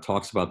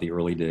talks about the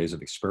early days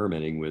of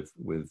experimenting with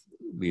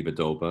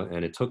levodopa,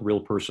 and it took real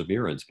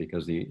perseverance,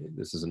 because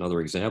this is another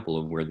example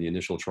of where the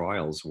initial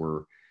trials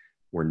were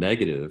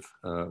negative,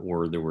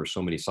 or there were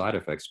so many side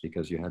effects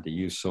because you had to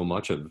use so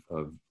much of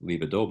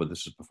levodopa.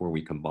 This is before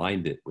we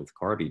combined it with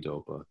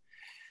carbidopa.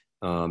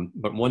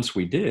 But once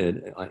we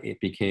did, it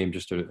became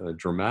just a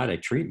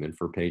dramatic treatment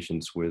for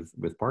patients with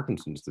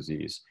Parkinson's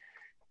disease.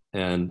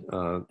 And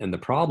the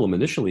problem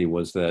initially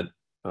was that,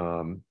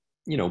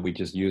 you know, we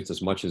just used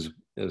as much as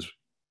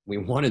we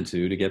wanted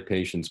to get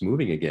patients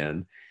moving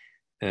again.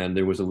 And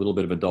there was a little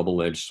bit of a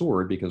double-edged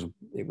sword, because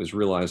it was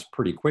realized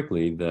pretty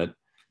quickly that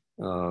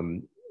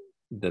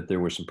that there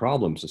were some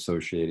problems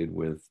associated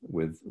with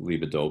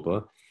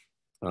levodopa.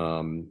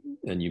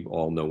 And you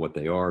all know what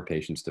they are.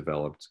 Patients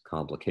developed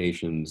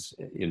complications,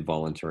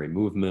 involuntary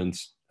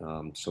movements,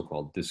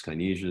 so-called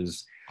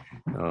dyskinesias.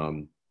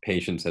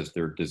 Patients, as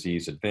their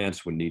disease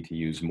advanced, would need to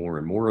use more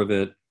and more of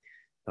it.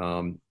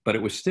 But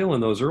it was still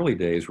in those early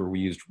days where we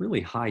used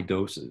really high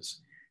doses.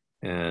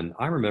 And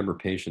I remember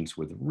patients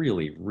with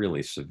really,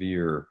 really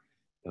severe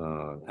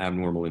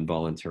abnormal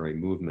involuntary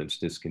movements,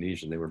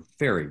 dyskinesia. They were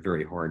very,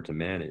 very hard to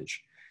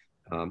manage.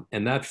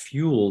 And that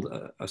fueled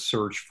a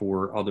search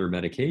for other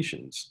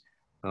medications.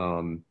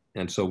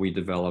 And so we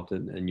developed,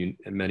 and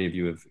many of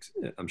you have,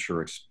 I'm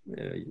sure,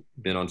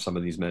 been on some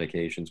of these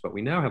medications, but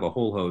we now have a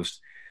whole host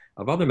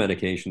of other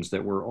medications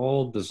that were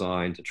all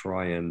designed to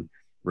try and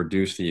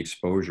reduce the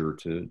exposure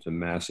to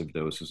massive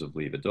doses of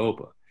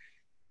levodopa.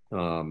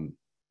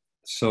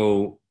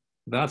 So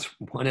that's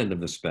one end of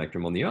the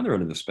spectrum. On the other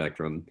end of the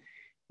spectrum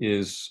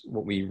is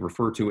what we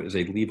refer to as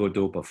a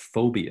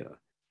levodopa-phobia,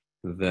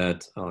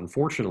 that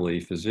unfortunately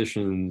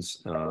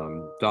physicians,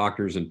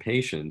 doctors, and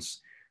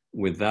patients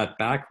with that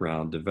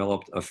background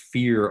developed a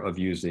fear of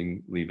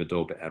using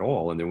levodopa at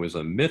all. And there was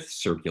a myth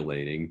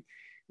circulating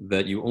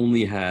that you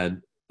only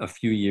had a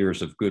few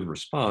years of good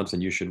response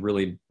and you should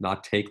really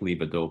not take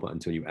levodopa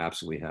until you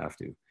absolutely have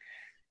to.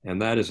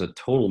 And that is a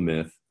total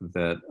myth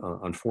that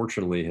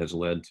unfortunately has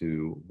led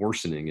to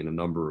worsening in a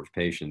number of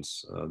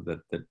patients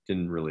that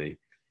didn't really,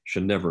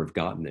 should never have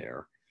gotten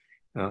there.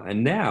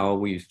 And now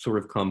we've sort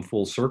of come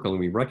full circle and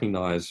we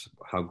recognize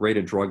how great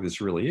a drug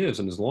this really is.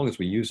 And as long as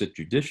we use it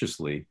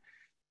judiciously,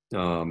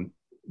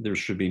 there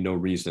should be no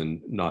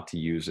reason not to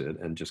use it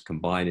and just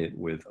combine it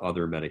with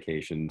other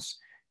medications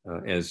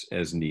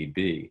as need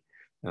be.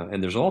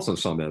 And there's also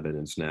some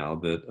evidence now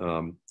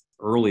that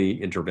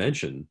early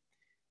intervention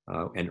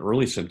and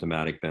early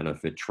symptomatic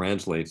benefit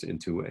translates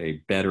into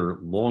a better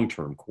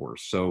long-term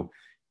course. So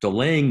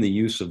delaying the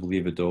use of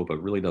levodopa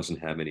really doesn't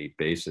have any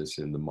basis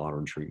in the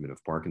modern treatment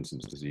of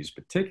Parkinson's disease,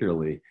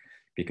 particularly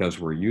because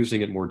we're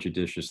using it more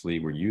judiciously,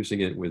 we're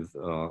using it with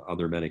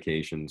other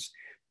medications,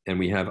 and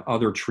we have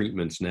other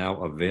treatments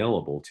now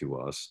available to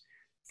us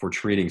for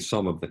treating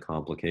some of the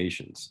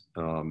complications.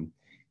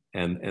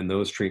 And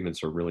those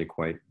treatments are really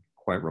quite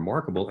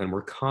remarkable, and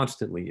we're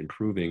constantly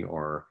improving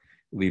our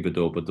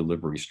levodopa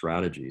delivery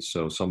strategies.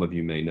 So some of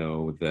you may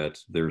know that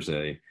there's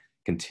a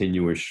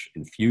continuous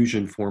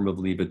infusion form of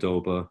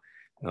levodopa.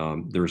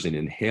 There's an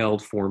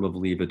inhaled form of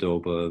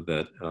levodopa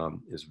that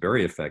is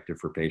very effective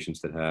for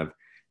patients that have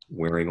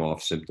wearing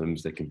off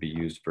symptoms that can be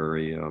used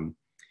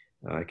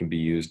it can be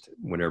used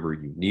whenever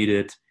you need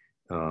it.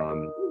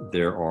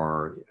 There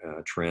are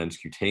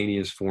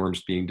transcutaneous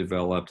forms being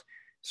developed.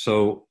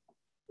 So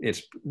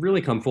it's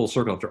really come full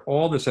circle after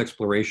all this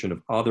exploration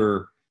of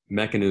other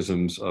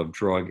mechanisms of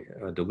drug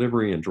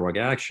delivery and drug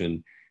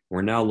action.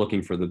 We're now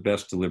looking for the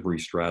best delivery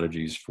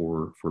strategies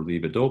for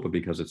levodopa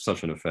because it's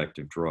such an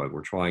effective drug.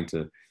 We're trying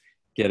to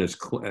get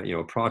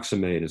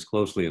approximate as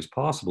closely as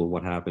possible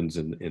what happens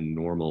in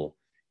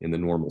the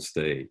normal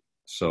state.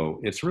 So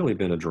it's really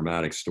been a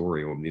dramatic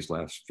story over these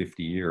last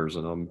 50 years,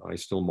 and I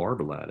still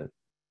marvel at it.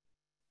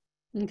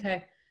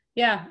 Okay.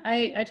 Yeah,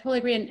 I totally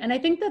agree. And I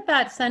think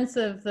that sense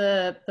of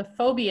the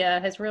phobia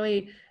has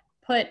really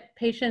put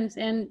patients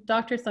and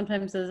doctors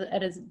sometimes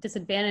at a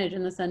disadvantage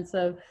in the sense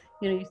of,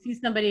 you see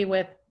somebody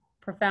with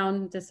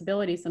profound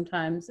disability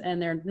sometimes,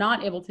 and they're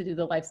not able to do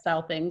the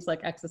lifestyle things like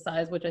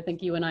exercise, which I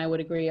think you and I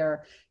would agree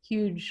are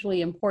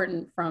hugely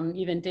important from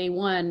even day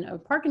one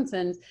of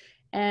Parkinson's.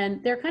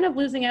 And they're kind of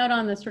losing out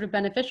on the sort of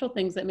beneficial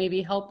things that may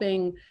be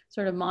helping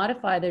sort of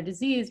modify their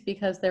disease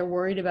because they're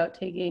worried about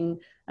taking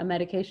a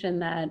medication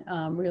that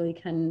really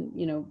can,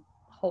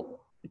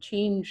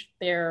 change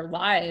their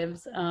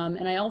lives.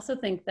 And I also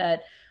think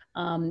that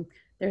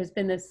there's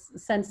been this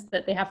sense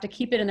that they have to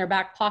keep it in their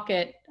back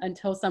pocket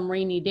until some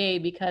rainy day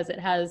because it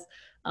has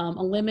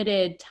a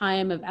limited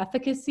time of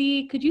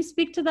efficacy. Could you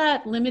speak to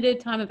that limited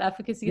time of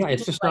efficacy? Yeah,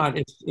 it's just not.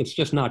 It's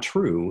just not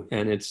true,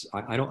 and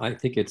I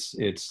think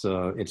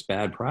it's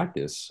bad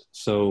practice.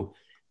 So,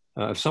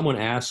 if someone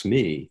asks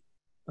me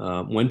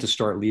when to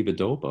start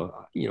levodopa,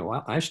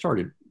 I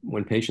started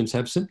when patients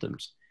have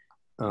symptoms,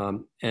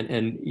 and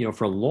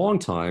for a long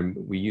time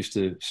we used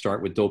to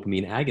start with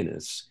dopamine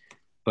agonists.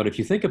 But if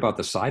you think about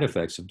the side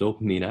effects of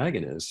dopamine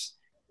agonists,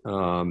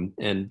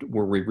 and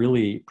were we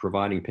really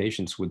providing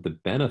patients with the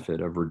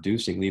benefit of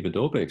reducing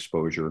levodopa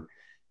exposure?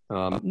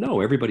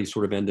 No, everybody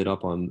sort of ended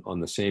up on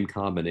the same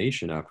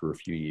combination after a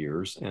few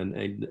years, and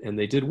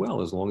they did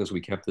well as long as we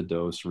kept the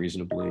dose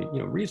reasonably,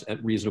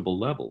 at reasonable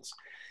levels.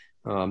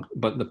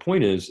 But the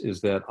point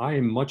is that I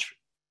am much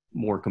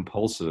more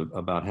compulsive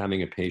about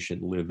having a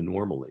patient live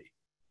normally.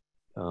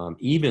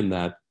 Even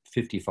that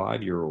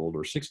 55-year-old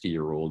or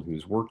 60-year-old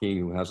who's working,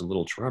 who has a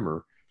little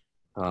tremor,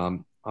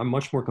 I'm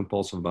much more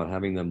compulsive about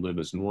having them live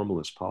as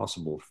normal as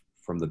possible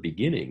from the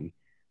beginning.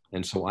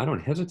 And so I don't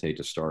hesitate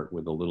to start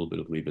with a little bit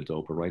of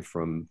levodopa right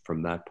from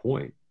that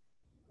point.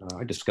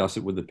 I discuss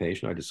it with the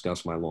patient. I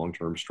discuss my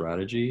long-term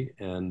strategy,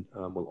 and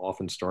will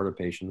often start a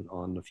patient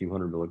on a few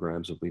hundred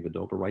milligrams of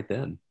levodopa right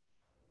then.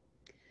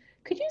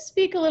 Could you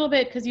speak a little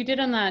bit, because you did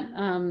on that,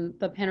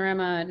 the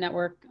Panorama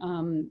Network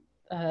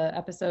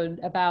episode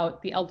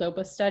about the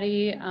L-DOPA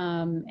study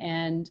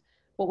and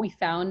what we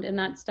found in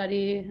that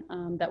study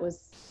that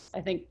was,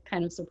 I think,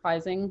 kind of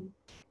surprising?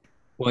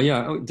 Well,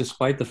 yeah,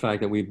 despite the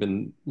fact that we've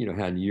been,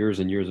 had years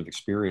and years of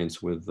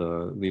experience with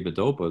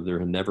levodopa, there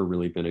had never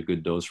really been a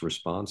good dose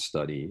response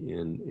study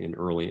in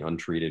early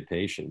untreated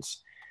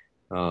patients.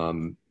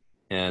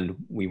 And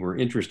we were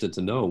interested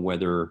to know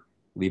whether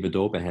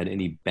levodopa had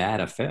any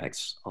bad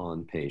effects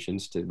on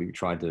patients. We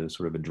tried to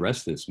sort of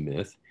address this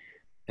myth.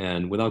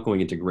 And without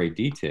going into great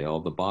detail,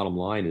 the bottom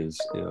line is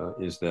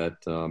that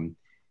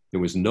there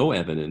was no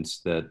evidence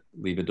that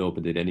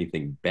levodopa did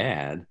anything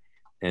bad.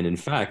 And in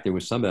fact, there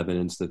was some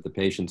evidence that the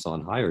patients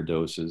on higher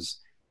doses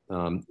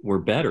were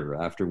better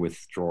after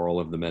withdrawal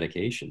of the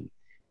medication.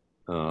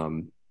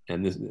 And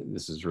and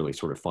this is really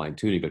sort of fine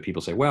tuning, but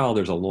people say, well,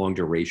 there's a long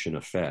duration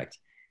effect,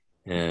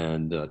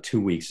 and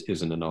 2 weeks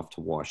isn't enough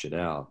to wash it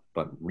out.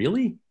 But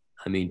really,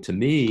 I mean, to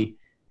me,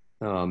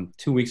 2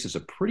 weeks is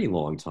a pretty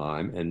long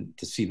time, and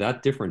to see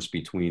that difference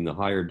between the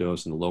higher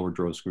dose and the lower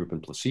dose group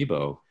and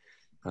placebo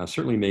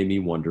certainly made me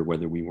wonder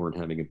whether we weren't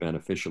having a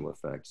beneficial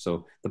effect.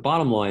 So the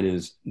bottom line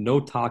is no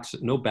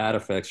bad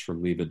effects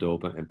from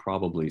levodopa, and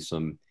probably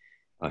some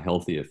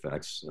healthy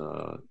effects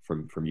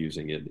from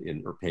using it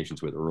in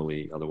patients with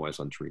early, otherwise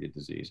untreated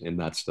disease in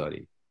that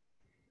study.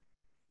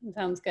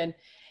 Sounds good.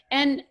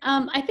 And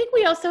I think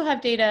we also have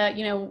data,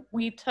 you know,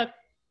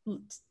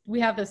 we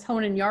have this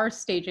Hone and Yar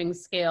staging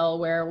scale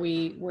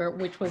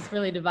which was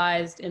really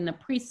devised in the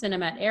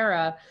pre-Cinemet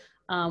era,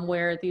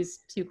 where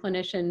these two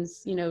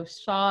clinicians, you know,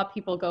 saw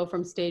people go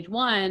from stage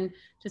 1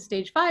 to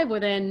stage 5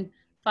 within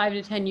 5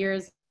 to 10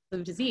 years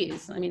of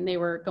disease. I mean, they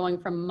were going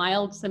from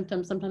mild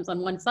symptoms, sometimes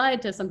on one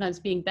side, to sometimes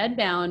being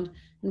bedbound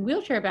and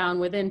wheelchair bound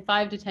within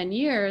 5 to 10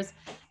 years.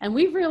 And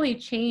we've really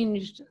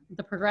changed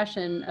the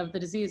progression of the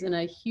disease in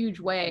a huge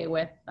way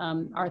with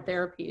our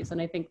therapies.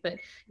 And I think that,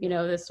 you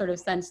know, this sort of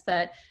sense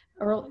that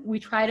we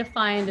try to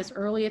find as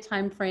early a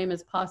time frame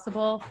as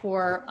possible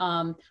for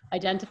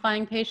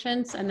identifying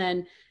patients, and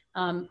then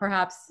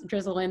perhaps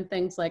drizzle in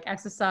things like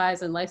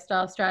exercise and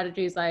lifestyle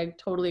strategies. I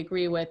totally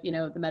agree with, you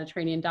know, the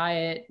Mediterranean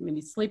diet, maybe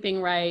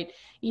sleeping right,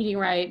 eating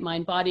right,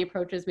 mind-body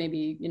approaches,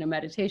 maybe, you know,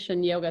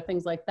 meditation, yoga,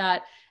 things like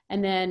that.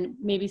 And then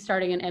maybe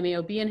starting an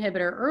MAOB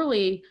inhibitor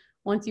early.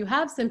 Once you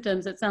have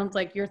symptoms, it sounds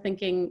like you're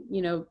thinking,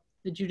 you know,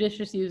 the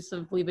judicious use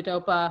of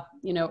levodopa,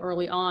 you know,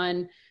 early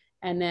on,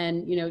 and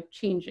then, you know,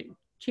 changing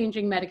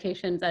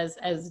medications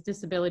as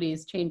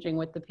disabilities changing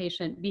with the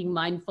patient, being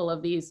mindful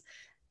of these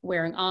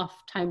wearing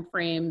off time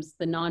frames,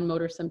 the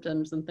non-motor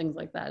symptoms and things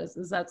like that.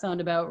 Does that sound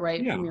about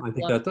right? Yeah, I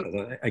think that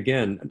does.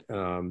 Again,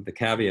 the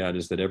caveat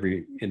is that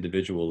every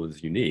individual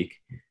is unique,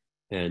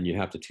 and you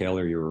have to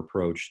tailor your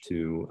approach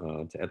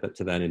to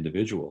that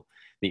individual.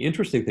 The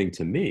interesting thing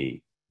to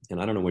me, and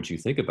I don't know what you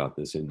think about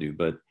this, Indu,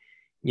 but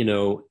you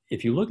know,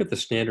 if you look at the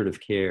standard of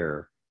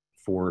care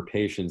for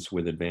patients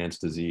with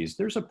advanced disease,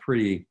 there's a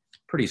pretty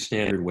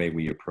standard way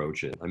we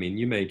approach it. I mean,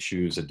 you may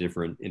choose a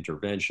different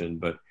intervention,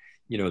 but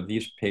you know,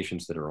 these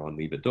patients that are on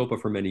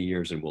levodopa for many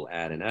years, and we'll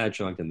add an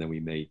adjunct, and then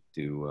we may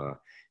do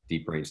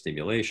deep brain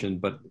stimulation,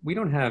 but we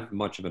don't have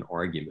much of an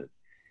argument.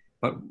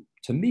 But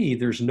to me,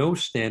 there's no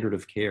standard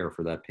of care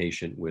for that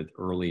patient with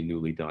early,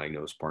 newly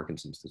diagnosed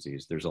Parkinson's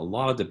disease. There's a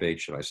lot of debate.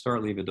 Should I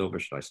start levodopa?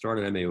 Should I start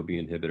an MAOB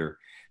inhibitor?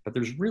 But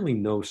there's really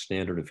no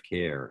standard of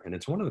care. And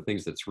it's one of the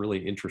things that's really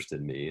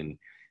interested me.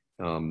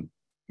 And,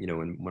 you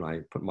know, and when I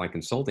put my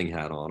consulting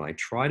hat on, I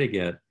try to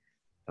get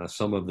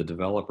some of the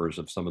developers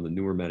of some of the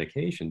newer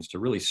medications to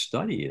really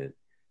study it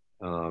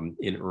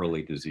in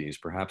early disease,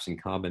 perhaps in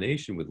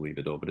combination with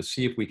levodopa, to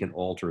see if we can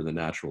alter the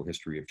natural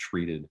history of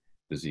treated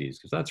disease,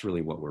 because that's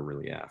really what we're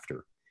really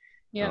after.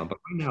 Yeah. But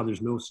right now,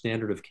 there's no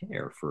standard of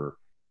care for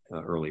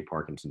early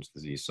Parkinson's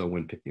disease. So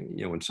when,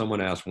 you know, when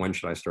someone asks, when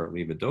should I start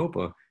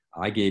levodopa,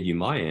 I gave you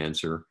my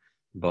answer,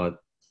 but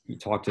you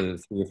talk to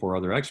 3 or 4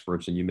 other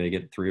experts and you may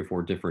get 3 or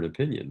 4 different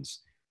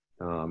opinions.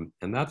 And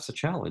that's a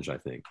challenge, I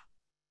think.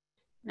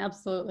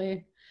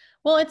 Absolutely.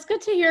 Well, it's good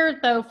to hear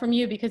though from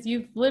you, because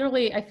you've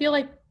literally, I feel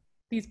like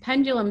these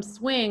pendulums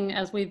swing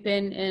as we've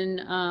been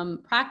in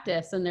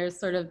practice, and there's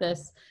sort of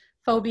this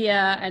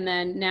phobia and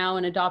then now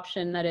an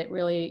adoption that it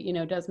really, you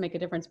know, does make a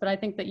difference. But I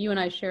think that you and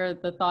I share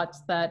the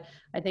thoughts that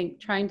I think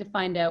trying to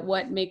find out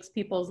what makes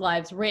people's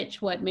lives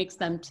rich, what makes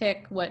them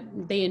tick, what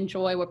they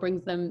enjoy, what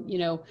brings them, you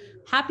know,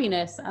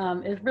 happiness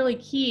is really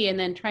key. And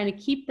then trying to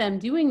keep them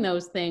doing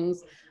those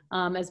things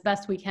as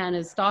best we can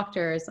as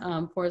doctors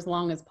for as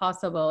long as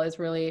possible is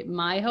really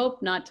my hope,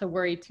 not to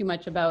worry too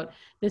much about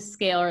this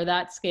scale or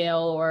that scale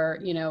or,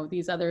 you know,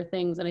 these other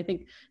things. And I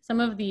think some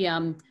of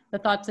the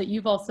thoughts that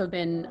you've also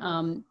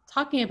been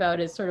talking about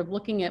is sort of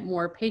looking at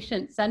more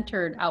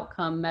patient-centered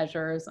outcome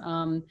measures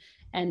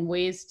and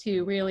ways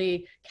to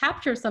really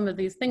capture some of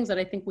these things that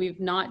I think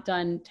we've not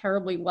done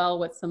terribly well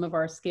with some of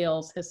our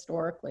scales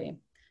historically.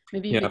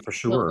 Maybe yeah, for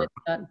sure.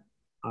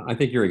 I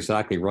think you're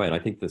exactly right. I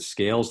think the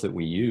scales that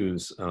we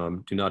use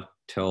do not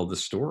tell the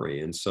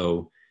story. And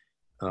so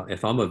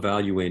if I'm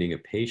evaluating a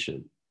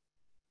patient,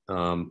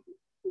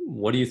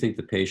 what do you think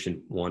the patient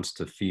wants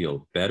to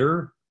feel?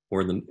 Better,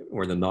 or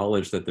the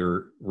knowledge that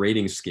their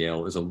rating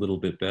scale is a little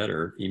bit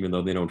better, even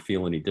though they don't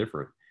feel any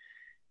different?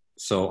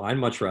 So I'd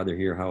much rather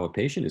hear how a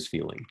patient is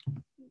feeling.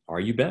 Are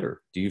you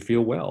better? Do you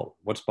feel well?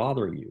 What's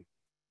bothering you?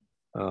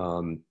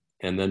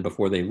 And then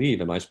before they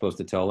leave, am I supposed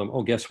to tell them,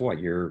 oh, guess what?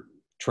 Your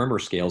tremor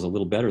scale is a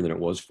little better than it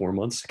was 4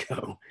 months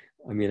ago.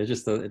 I mean,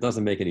 it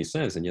doesn't make any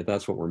sense. And yet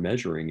that's what we're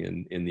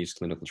measuring in these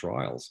clinical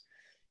trials.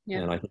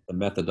 Yeah. And I think the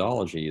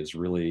methodology is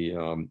really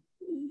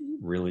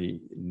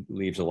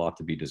leaves a lot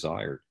to be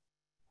desired.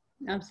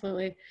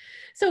 Absolutely.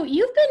 So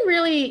you've been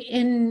really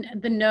in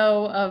the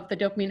know of the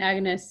dopamine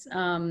agonist,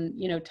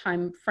 you know,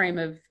 time frame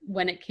of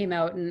when it came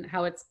out and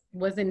how it's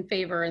was in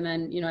favor, and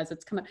then, as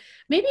it's come up,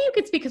 maybe you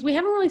could speak, because we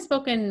haven't really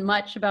spoken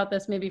much about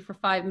this, maybe for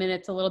 5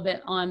 minutes, a little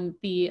bit on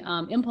the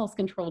impulse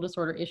control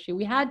disorder issue.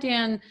 We had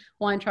Dan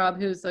Weintraub,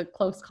 who's a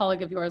close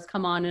colleague of yours,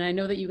 come on, and I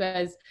know that you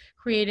guys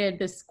created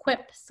this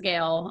QUIP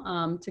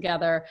scale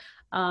together.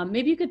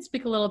 Maybe you could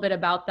speak a little bit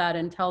about that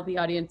and tell the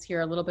audience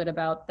here a little bit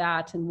about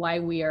that and why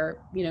we are,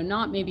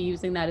 not maybe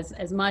using that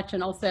as much,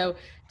 and also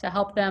to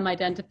help them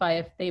identify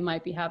if they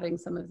might be having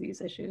some of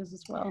these issues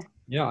as well.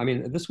 Yeah, I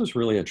mean, this was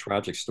really a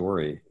tragic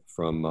story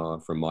from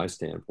my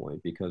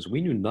standpoint, because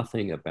we knew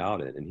nothing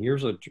about it. And here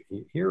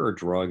are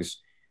drugs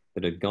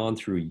that had gone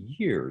through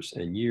years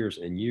and years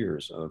and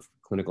years of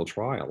clinical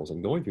trials.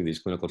 And going through these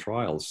clinical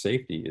trials,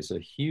 safety is a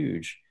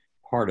huge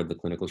part of the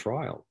clinical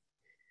trial.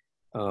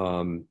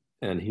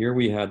 And here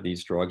we had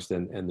these drugs,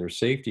 and their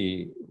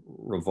safety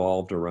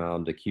revolved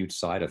around acute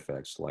side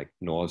effects like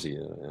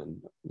nausea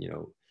and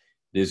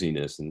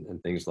dizziness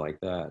and things like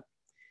that.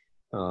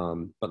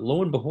 But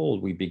lo and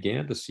behold, we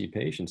began to see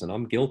patients, and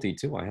I'm guilty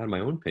too. I had my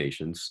own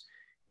patients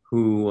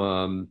who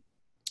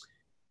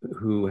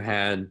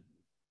had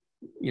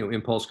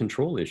impulse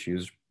control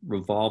issues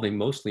revolving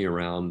mostly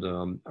around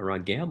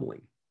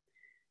gambling,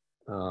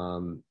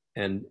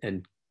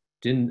 and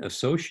didn't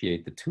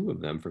associate the two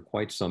of them for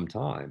quite some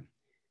time,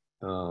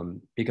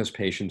 because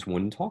patients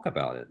wouldn't talk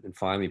about it. And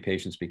finally,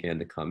 patients began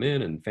to come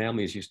in, and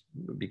families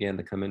began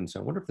to come in and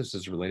say, "I wonder if this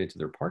is related to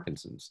their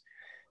Parkinson's."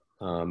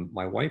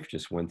 My wife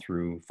just went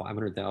through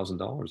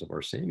 $500,000 of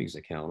our savings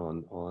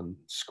account on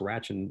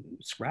scratch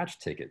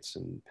tickets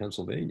in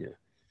Pennsylvania.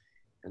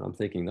 And I'm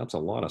thinking, that's a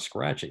lot of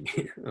scratching.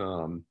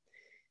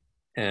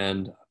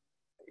 And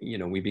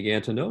we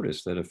began to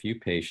notice that a few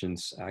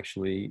patients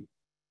actually,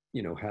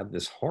 had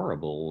this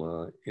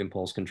horrible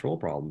impulse control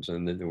problems.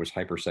 And then there was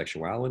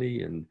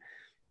hypersexuality and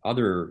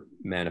other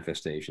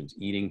manifestations,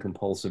 eating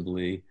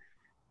compulsively.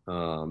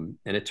 And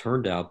it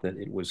turned out that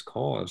it was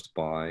caused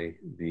by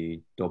the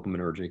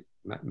dopaminergic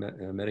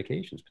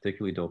medications,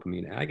 particularly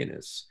dopamine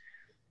agonists.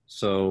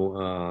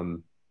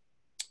 So,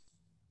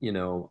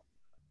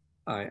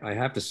 I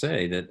have to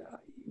say that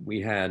we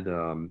had,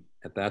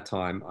 at that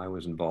time, I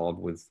was involved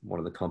with one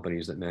of the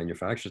companies that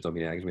manufactures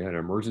dopamine agonists. We had an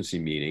emergency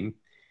meeting,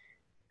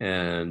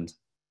 and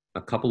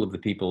a couple of the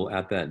people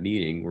at that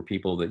meeting were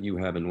people that you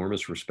have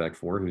enormous respect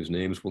for, whose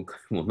names will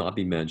not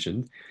be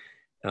mentioned,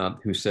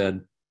 who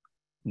said,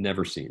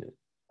 "Never seen it.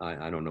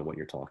 I don't know what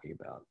you're talking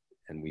about."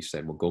 And we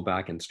said, "Well, go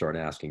back and start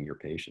asking your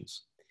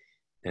patients."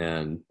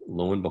 And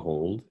lo and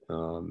behold,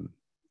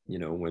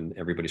 when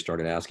everybody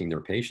started asking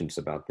their patients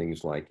about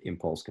things like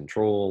impulse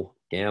control,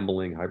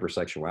 gambling,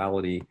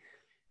 hypersexuality,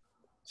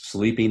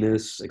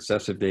 sleepiness,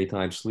 excessive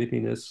daytime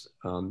sleepiness,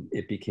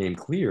 it became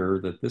clear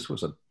that this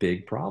was a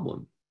big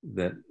problem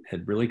that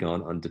had really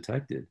gone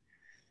undetected.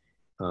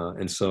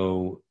 And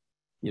so,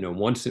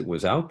 once it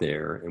was out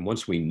there and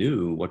once we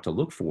knew what to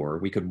look for,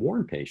 we could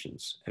warn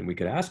patients and we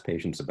could ask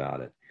patients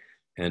about it.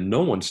 And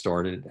no one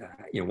started,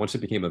 once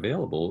it became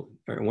available,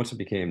 or once it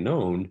became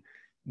known,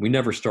 we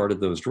never started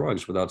those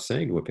drugs without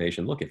saying to a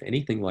patient, "Look, if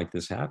anything like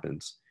this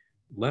happens,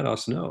 let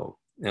us know."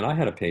 And I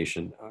had a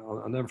patient,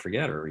 I'll never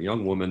forget her, a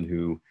young woman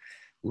who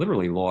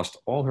literally lost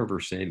all of her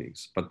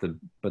savings, but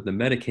the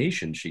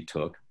medication she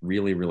took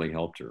really, really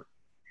helped her.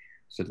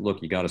 Said,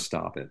 "Look, you got to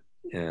stop it."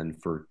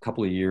 And for a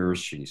couple of years,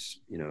 she's,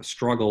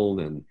 struggled,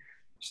 and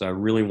said, "I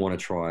really want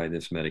to try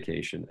this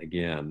medication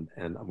again."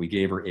 And we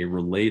gave her a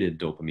related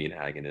dopamine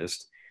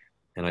agonist.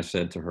 And I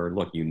said to her,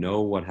 "Look, you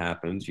know what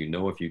happens.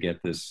 If you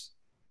get this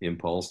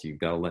impulse, you've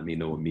got to let me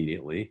know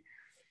immediately."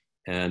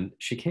 And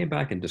she came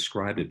back and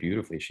described it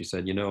beautifully. She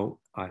said,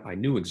 I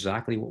knew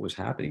exactly what was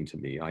happening to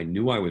me. I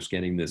knew I was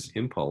getting this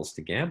impulse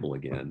to gamble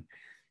again,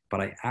 but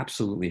I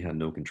absolutely had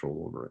no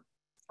control over it.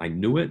 I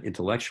knew it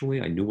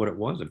intellectually. I knew what it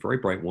was, a very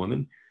bright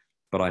woman,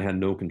 but I had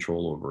no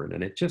control over it.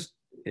 And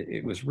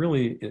it was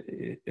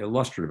really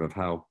illustrative of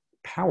how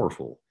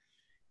powerful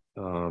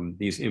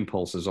these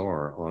impulses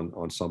are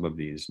on some of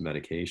these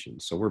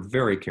medications. So we're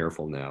very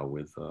careful now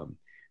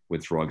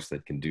with drugs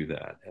that can do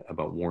that,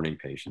 about warning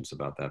patients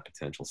about that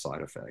potential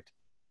side effect.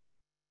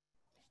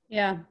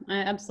 Yeah,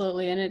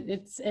 absolutely.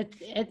 And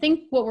I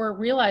think what we're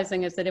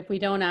realizing is that if we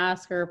don't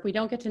ask, or if we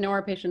don't get to know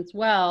our patients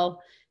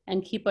well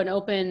and keep an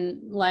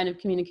open line of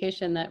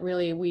communication, that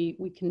really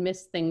we can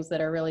miss things that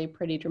are really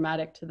pretty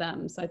dramatic to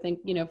them. So I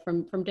think,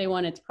 from day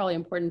one, it's probably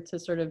important to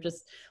sort of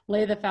just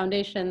lay the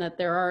foundation that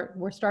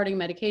we're starting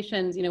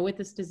medications, with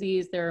this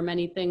disease. There are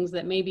many things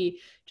that maybe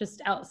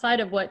just outside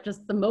of what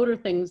just the motor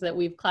things that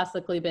we've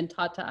classically been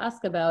taught to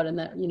ask about, and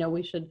that,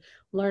 we should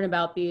learn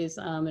about these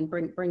and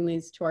bring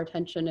these to our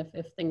attention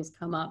if things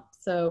come up.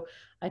 So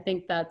I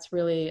think that's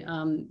really,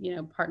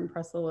 part and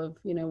parcel of,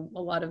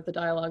 a lot of the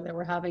dialogue that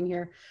we're having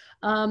here.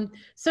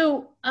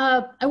 So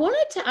I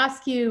wanted to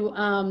ask you,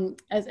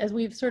 as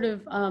we've sort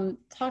of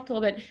talked a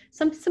little bit,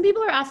 some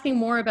people are asking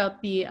more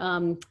about the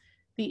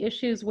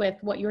issues with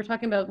what you were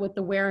talking about with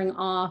the wearing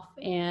off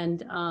and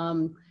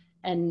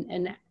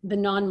the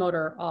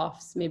non-motor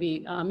offs.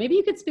 Maybe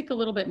you could speak a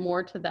little bit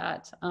more to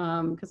that,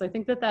 because I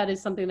think that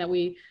is something that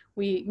we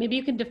maybe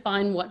you can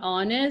define what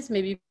on is.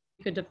 Maybe you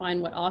could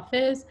define what off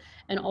is,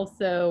 and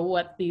also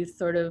what these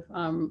sort of,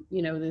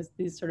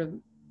 these sort of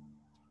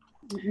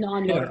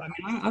non-motor. Yeah,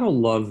 I mean, I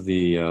don't love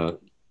the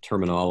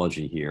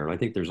terminology here. And I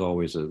think there's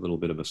always a little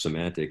bit of a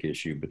semantic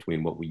issue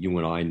between what you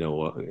and I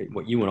know,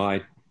 what you and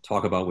I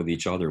talk about with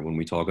each other when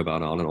we talk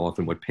about on and off,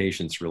 and what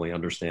patients really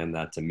understand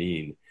that to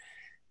mean.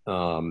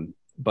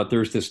 But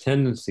there's this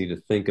tendency to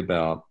think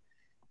about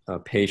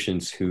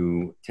patients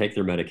who take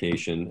their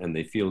medication and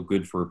they feel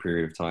good for a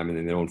period of time and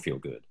then they don't feel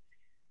good.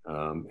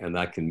 And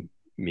that can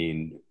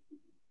mean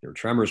their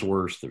tremor's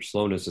worse, their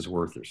slowness is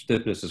worse, their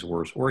stiffness is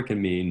worse, or it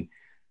can mean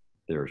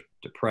they're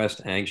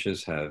depressed,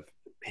 anxious, have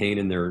pain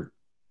in their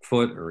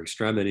foot or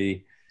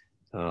extremity,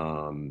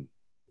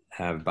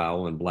 have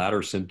bowel and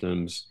bladder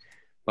symptoms.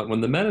 But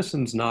when the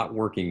medicine's not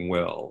working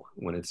well,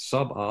 when it's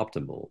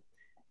suboptimal,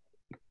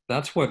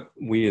 that's what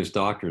we as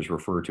doctors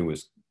refer to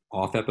as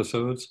off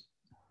episodes.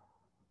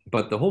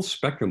 But the whole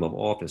spectrum of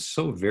off is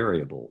so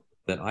variable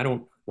that I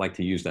don't like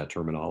to use that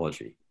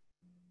terminology.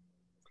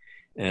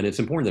 And it's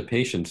important that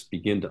patients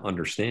begin to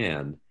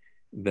understand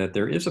that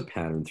there is a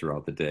pattern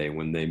throughout the day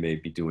when they may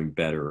be doing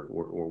better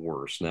or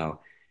worse. Now,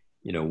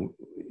 you know,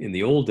 in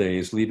the old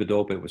days,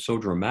 levodopa was so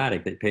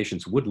dramatic that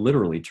patients would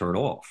literally turn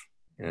off.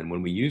 And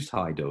when we used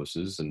high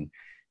doses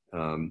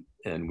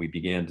and we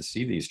began to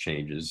see these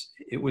changes,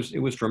 it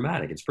was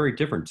dramatic. It's very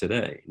different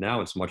today.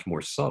 Now it's much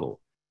more subtle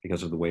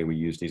because of the way we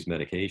use these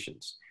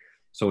medications.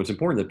 So it's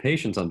important that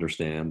patients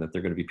understand that there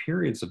are going to be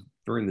periods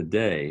during the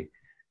day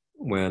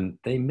when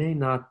they may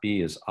not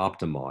be as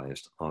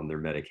optimized on their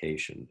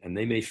medication, and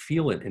they may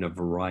feel it in a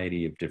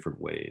variety of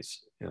different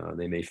ways.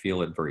 They may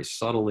feel it very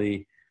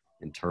subtly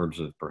in terms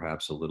of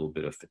perhaps a little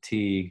bit of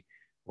fatigue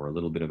or a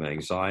little bit of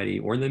anxiety,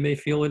 or they may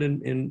feel it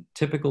in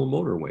typical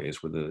motor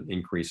ways with an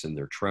increase in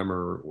their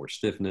tremor or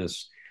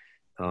stiffness.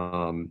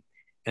 And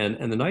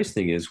the nice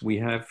thing is we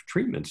have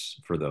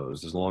treatments for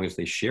those as long as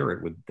they share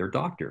it with their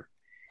doctor.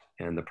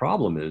 And the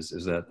problem is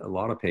that a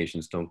lot of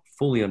patients don't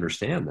fully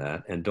understand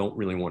that and don't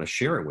really want to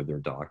share it with their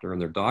doctor.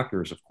 And their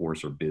doctors, of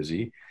course, are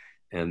busy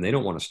and they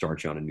don't want to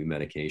start you on a new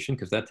medication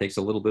because that takes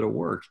a little bit of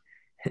work.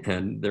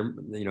 And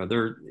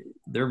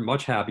they're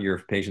much happier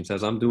if a patient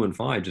says, "I'm doing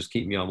fine, just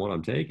keep me on what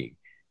I'm taking,"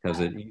 because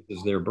it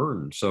eases their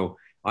burden. So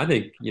I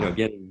think,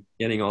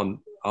 getting on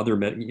other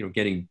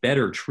getting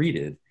better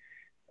treated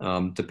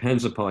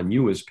depends upon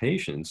you as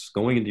patients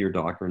going into your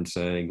doctor and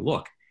saying,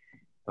 "Look,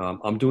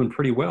 I'm doing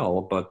pretty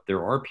well, but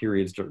there are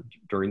periods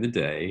during the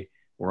day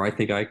where I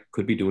think I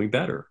could be doing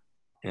better."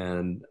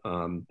 And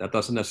that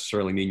doesn't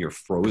necessarily mean you're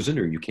frozen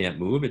or you can't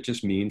move. It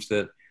just means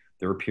that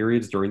there are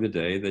periods during the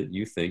day that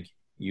you think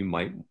you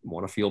might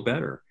want to feel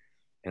better.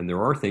 And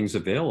there are things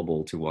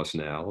available to us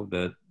now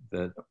that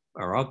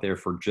are out there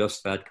for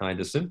just that kind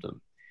of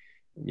symptom.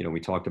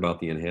 We talked about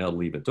the inhaled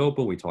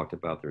levodopa. We talked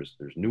about there's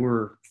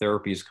newer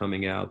therapies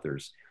coming out.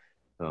 There's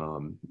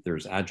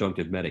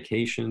adjunctive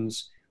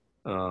medications.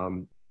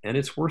 And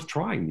it's worth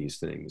trying these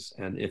things.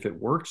 And if it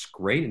works,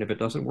 great. And if it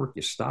doesn't work,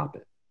 you stop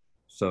it.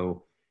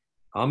 So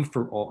I'm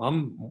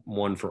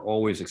one for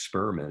always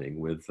experimenting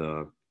with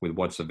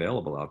what's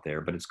available out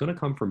there, but it's going to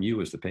come from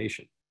you as the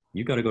patient.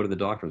 You got to go to the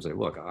doctor and say,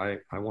 "Look, I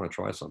want to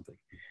try something.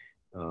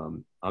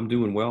 I'm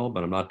doing well,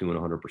 but I'm not doing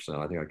 100%.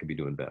 I think I could be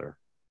doing better."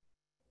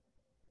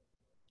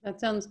 That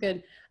sounds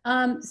good.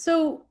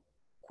 So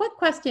quick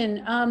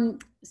question.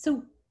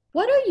 So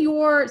what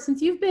are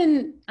since you've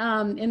been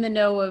in the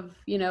know of,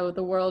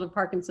 the world of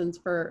Parkinson's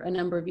for a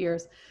number of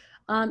years,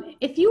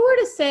 if you were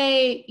to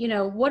say,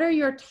 what are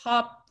your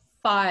top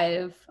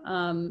 5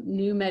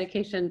 new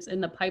medications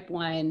in the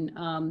pipeline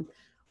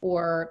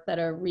or that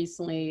are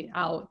recently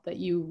out that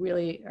you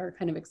really are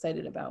kind of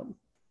excited about?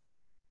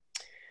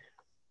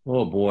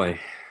 Oh boy.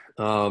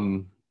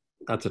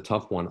 That's a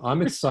tough one.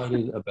 I'm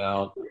excited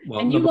about. Well,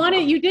 and you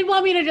did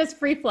want me to just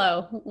free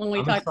flow when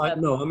we talked about.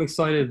 No, I'm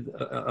excited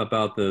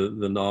about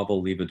the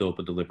novel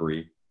levodopa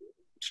delivery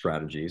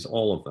strategies,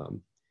 all of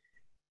them.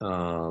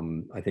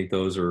 I think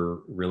those are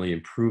really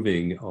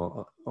improving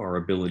our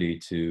ability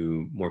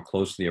to more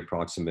closely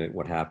approximate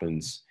what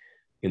happens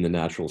in the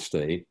natural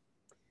state.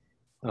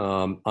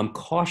 I'm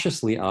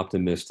cautiously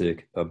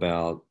optimistic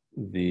about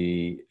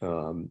the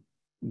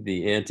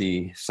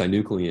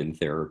anti-synuclein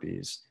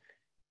therapies.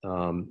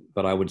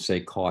 But I would say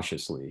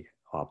cautiously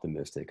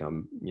optimistic.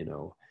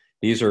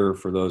 These are,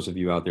 for those of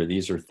you out there,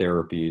 these are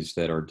therapies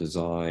that are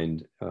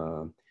designed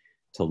to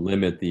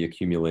limit the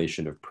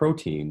accumulation of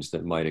proteins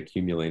that might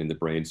accumulate in the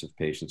brains of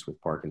patients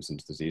with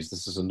Parkinson's disease.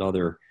 This is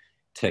another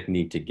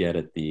technique to get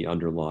at the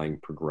underlying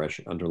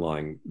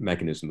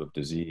mechanism of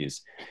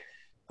disease.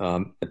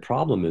 The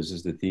problem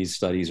is that these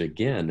studies,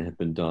 again, have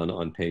been done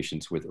on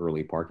patients with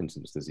early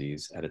Parkinson's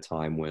disease at a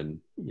time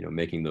when,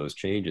 making those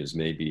changes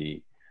may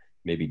be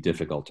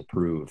difficult to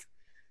prove.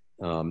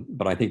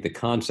 But I think the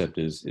concept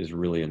is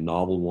really a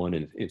novel one,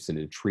 and it's an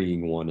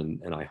intriguing one,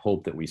 and I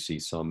hope that we see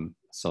some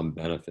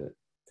benefit.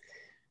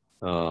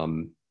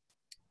 And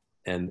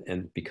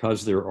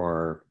because there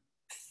are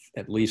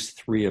at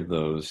least 3 of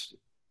those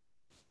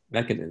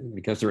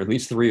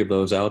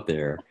out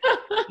there,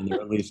 And there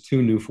are at least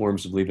 2 new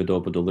forms of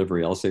levodopa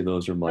delivery. I'll say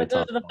those are my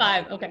Those top are the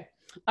 5. 5. Okay.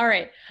 All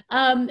right.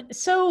 Another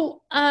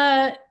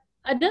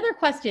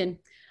question.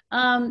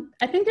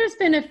 I think there's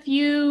been a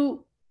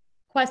few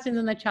questions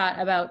in the chat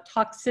about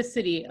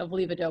toxicity of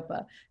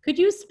levodopa. Could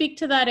you speak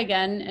to that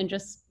again and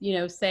just,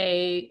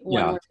 say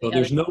one Yeah, word? so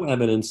there's no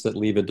evidence that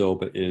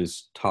levodopa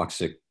is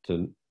toxic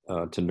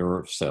to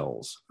nerve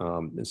cells.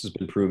 This has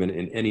been proven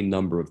in any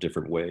number of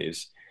different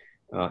ways,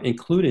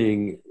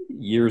 including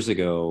years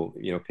ago,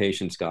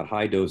 patients got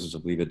high doses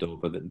of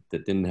levodopa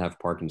that didn't have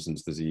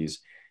Parkinson's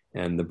disease,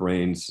 and the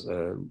brains,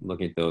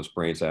 looking at those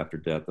brains after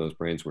death, those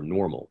brains were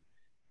normal.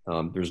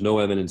 There's no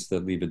evidence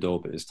that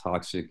levodopa is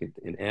toxic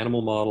in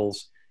animal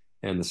models.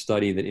 And the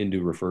study that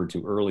Indu referred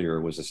to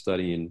earlier was a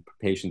study in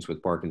patients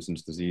with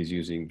Parkinson's disease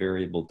using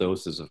variable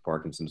doses of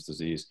Parkinson's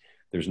disease.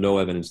 There's no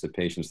evidence that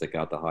patients that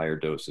got the higher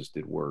doses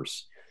did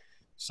worse.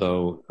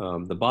 So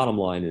the bottom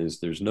line is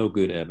there's no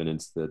good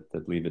evidence that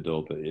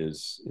levodopa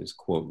is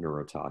quote,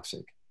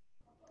 neurotoxic.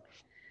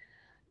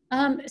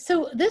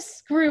 So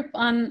this group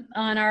on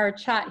our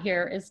chat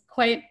here is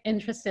quite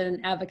interested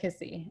in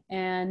advocacy.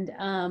 And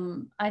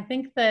I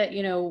think that,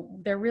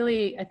 they're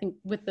really, I think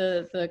with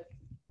the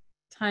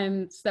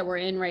times that we're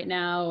in right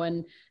now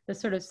and the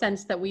sort of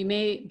sense that we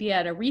may be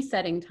at a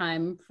resetting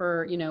time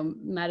for,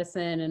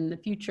 medicine and the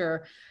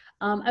future.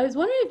 I was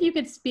wondering if you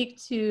could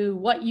speak to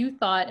what you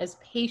thought as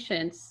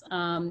patients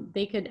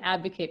they could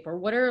advocate for.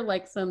 What are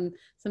like some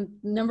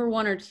number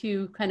 1 or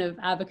 2 kind of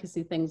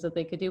advocacy things that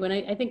they could do? And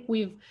I think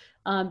we've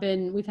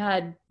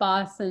had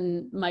Bas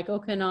and Mike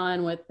Oken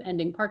on with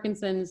ending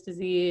Parkinson's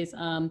disease.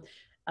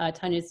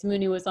 Tanya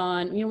Samuni was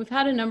on. We've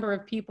had a number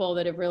of people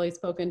that have really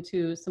spoken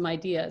to some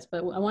ideas, but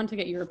I wanted to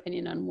get your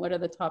opinion on what are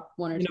the top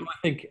 1 or 2. I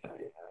think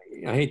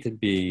I hate to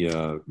be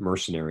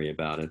mercenary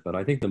about it, but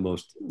I think the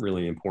most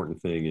really important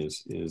thing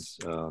is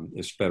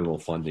federal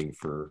funding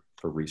for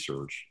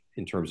research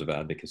in terms of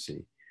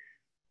advocacy.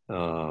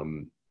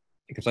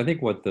 Because I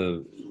think what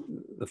the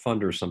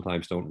funders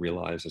sometimes don't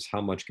realize is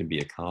how much can be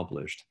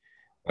accomplished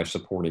by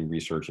supporting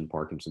research in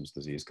Parkinson's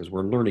disease, because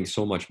we're learning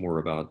so much more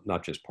about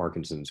not just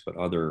Parkinson's, but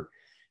other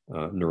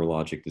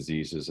neurologic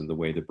diseases and the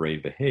way the brain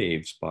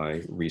behaves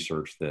by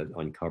research that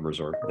improves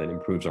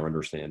our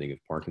understanding of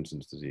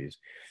Parkinson's disease.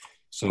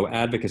 So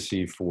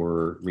advocacy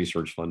for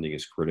research funding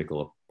is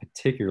critical,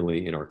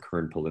 particularly in our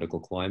current political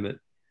climate.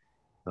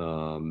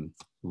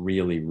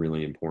 Really,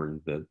 really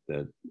important that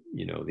the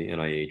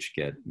NIH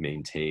get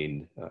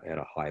maintained at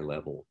a high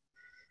level.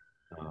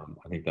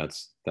 I think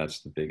that's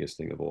the biggest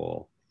thing of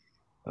all.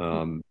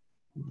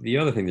 The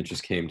other thing that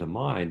just came to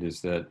mind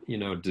is that,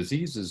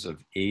 diseases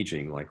of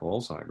aging, like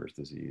Alzheimer's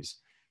disease,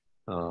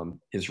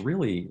 is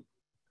really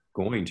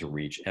going to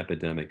reach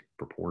epidemic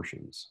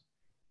proportions.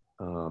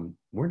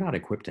 We're not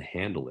equipped to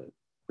handle it,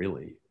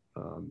 really,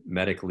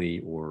 medically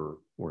or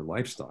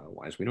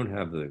lifestyle-wise. We don't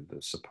have the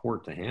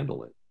support to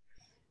handle it.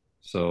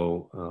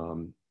 So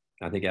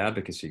I think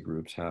advocacy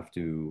groups have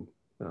to,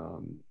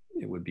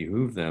 it would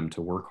behoove them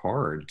to work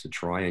hard to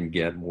try and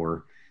get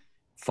more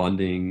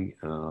funding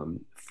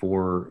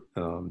for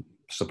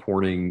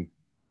supporting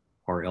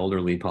our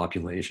elderly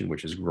population,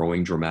 which is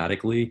growing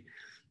dramatically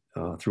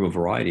through a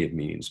variety of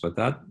means. But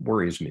that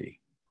worries me.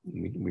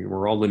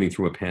 We're all living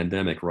through a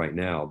pandemic right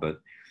now,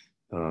 but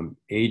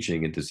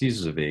aging and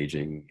diseases of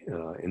aging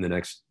in the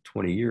next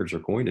 20 years are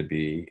going to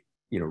be,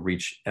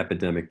 reach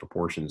epidemic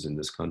proportions in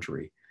this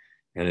country,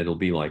 and it'll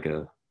be like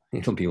a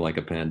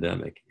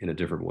pandemic in a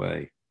different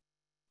way.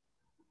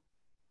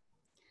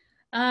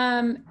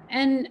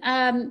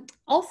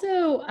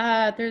 Also,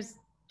 there's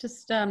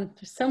just there's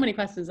so many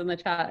questions in the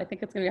chat. I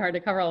think it's going to be hard to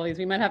cover all these.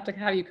 We might have to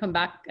have you come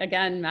back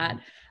again, Matt.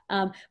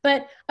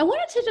 But I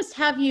wanted to just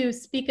have you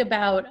speak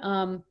about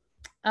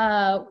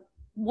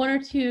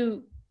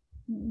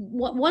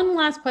one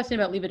last question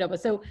about levodopa.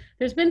 So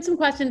there's been some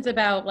questions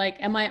about, like,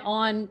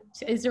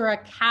 is there a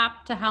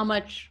cap to how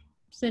much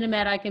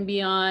Cinemed I can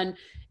be on?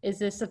 Is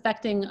this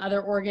affecting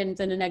other organs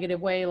in a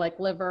negative way,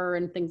 like liver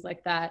and things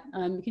like that?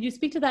 Could you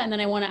speak to that? And then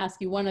I want to ask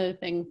you one other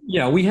thing.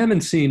 Yeah, we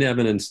haven't seen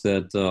evidence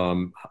that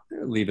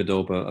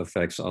levodopa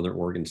affects other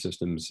organ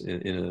systems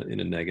in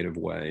a negative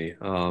way.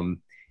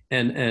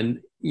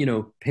 And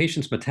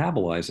patients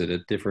metabolize it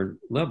at different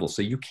levels.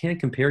 So you can't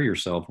compare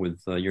yourself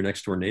with your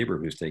next door neighbor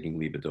who's taking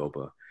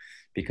levodopa,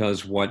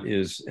 because what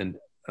is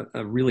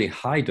a really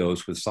high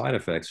dose with side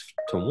effects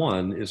to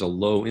one is a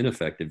low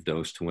ineffective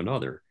dose to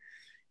another.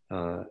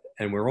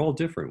 And we're all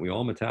different. We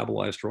all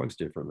metabolize drugs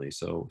differently.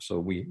 So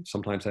we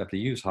sometimes have to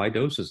use high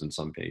doses in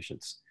some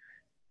patients.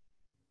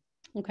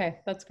 Okay,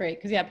 that's great.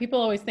 Because yeah, people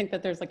always think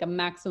that there's like a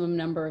maximum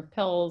number of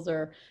pills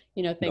or,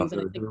 things.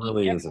 No, there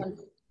really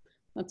isn't.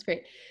 That's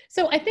great.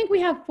 So I think we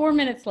have 4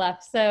 minutes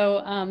left.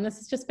 So this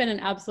has just been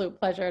an absolute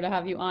pleasure to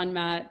have you on,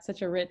 Matt.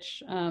 Such a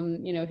rich,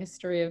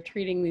 history of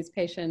treating these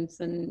patients,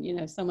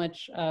 and so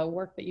much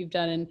work that you've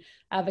done in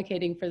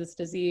advocating for this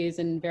disease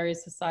in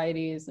various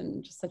societies,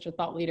 and just such a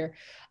thought leader.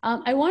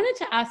 I wanted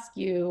to ask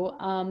you,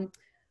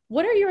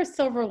 what are your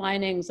silver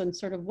linings and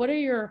sort of what are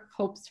your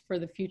hopes for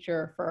the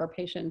future for our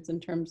patients in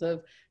terms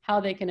of how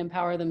they can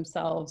empower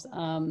themselves,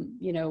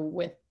 you know,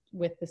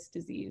 with this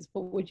disease?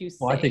 What would you say?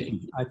 Well, I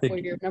think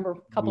what your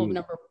couple of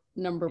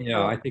number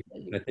yeah, four? I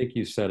think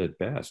you said it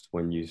best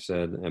when you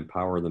said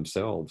empower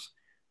themselves.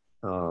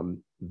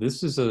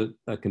 This is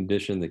a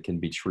condition that can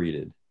be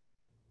treated.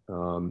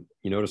 You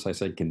notice I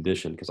said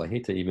condition because I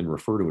hate to even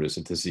refer to it as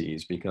a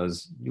disease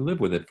because you live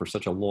with it for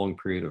such a long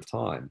period of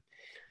time.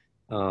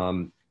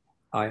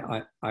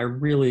 I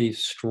really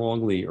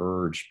strongly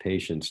urge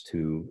patients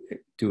to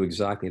do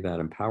exactly that,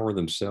 empower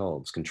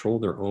themselves, control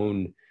their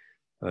own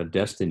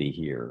destiny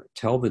here,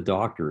 tell the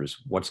doctors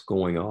what's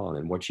going on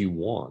and what you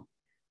want.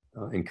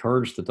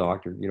 Encourage the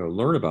doctor, you know,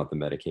 learn about the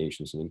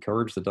medications and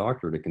encourage the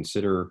doctor to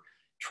consider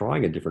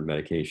trying a different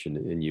medication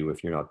in you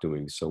if you're not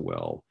doing so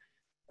well.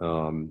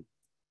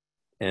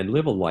 And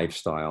live a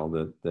lifestyle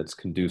that's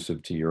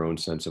conducive to your own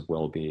sense of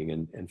well-being.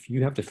 And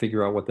you have to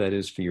figure out what that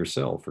is for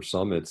yourself. For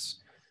some, it's,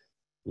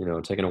 you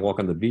know, taking a walk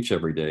on the beach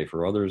every day.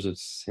 For others,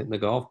 it's hitting the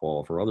golf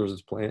ball. For others,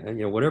 it's playing,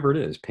 you know, whatever it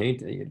is,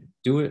 paint,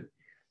 do it,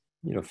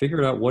 you know,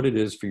 figure out what it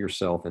is for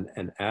yourself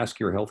and ask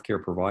your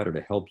healthcare provider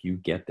to help you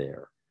get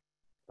there.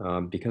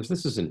 Because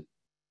this is an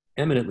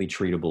eminently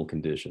treatable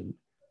condition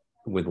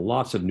with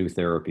lots of new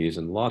therapies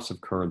and lots of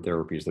current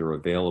therapies that are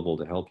available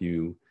to help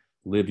you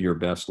live your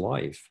best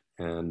life.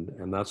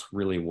 And that's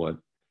really what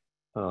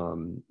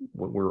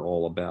we're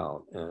all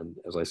about. And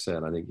as I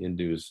said, I think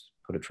Indu's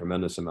put a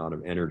tremendous amount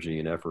of energy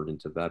and effort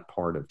into that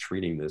part of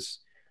treating this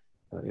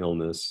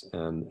illness.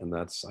 And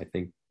that's, I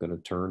think, going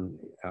to turn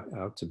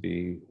out to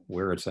be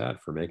where it's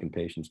at for making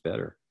patients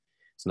better.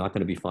 It's not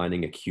going to be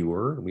finding a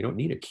cure. We don't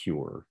need a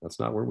cure.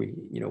 That's not where we,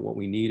 you know, what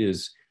we need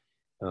is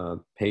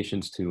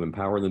patients to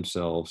empower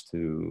themselves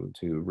to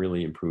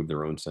really improve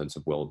their own sense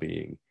of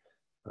well-being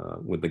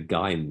with the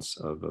guidance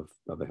of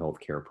a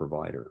healthcare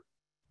provider.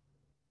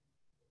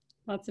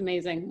 That's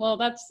amazing. Well,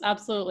 that's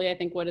absolutely, I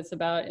think, what it's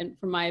about. And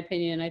from my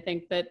opinion, I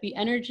think that the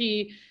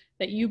energy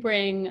that you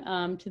bring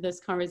to this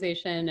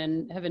conversation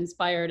and have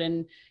inspired,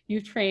 and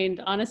you've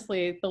trained,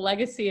 honestly, the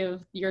legacy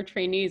of your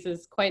trainees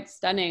is quite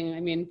stunning.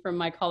 I mean, from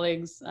my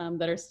colleagues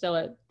that are still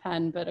at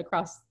Penn, but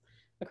across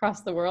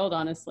the world,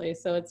 honestly.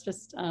 So it's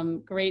just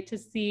great to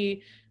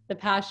see the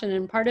passion.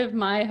 And part of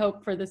my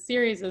hope for the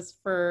series is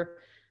for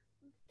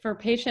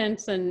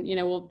patients, and you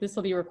know, this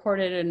will be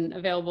recorded and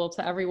available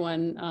to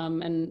everyone,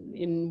 and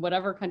in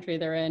whatever country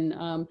they're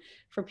in,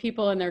 for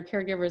people and their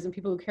caregivers and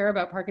people who care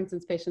about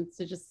Parkinson's patients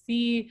to just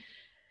see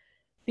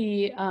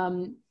the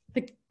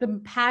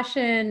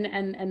passion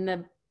and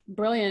the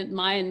brilliant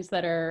minds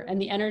that are,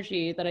 and the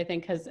energy that I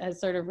think has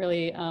sort of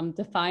really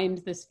defined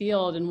this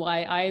field, and why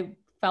I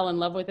fell in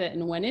love with it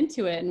and went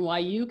into it, and why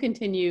you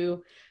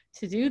continue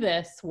to do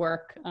this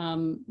work,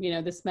 you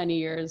know, this many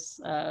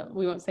years,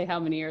 we won't say how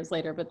many years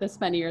later, but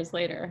this many years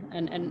later.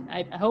 And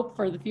I hope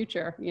for the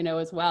future, you know,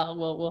 as well,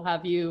 we'll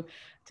have you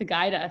to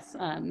guide us,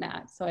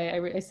 Matt. So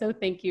I so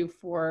thank you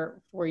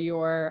for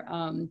your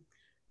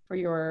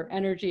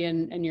energy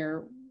and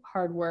your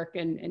hard work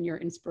and your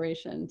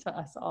inspiration to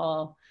us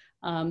all.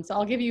 So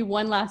I'll give you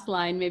one last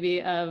line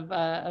maybe of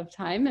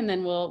time, and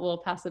then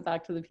we'll pass it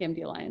back to the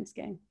PMD Alliance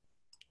gang.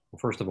 Well,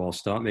 first of all,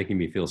 stop making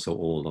me feel so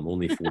old. I'm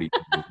only 40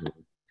 years old.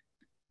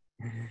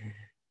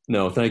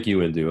 No, thank you,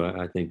 Indu.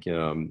 I think,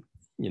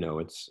 you know,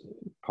 it's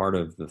part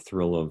of the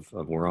thrill of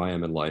where I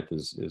am in life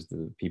is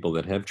the people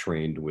that have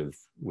trained with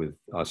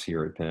us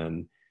here at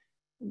Penn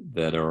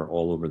that are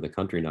all over the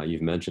country now.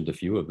 You've mentioned a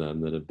few of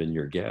them that have been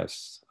your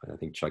guests. I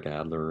think Chuck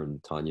Adler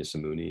and Tanya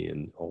Samuni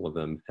and all of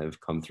them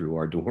have come through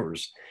our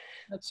doors.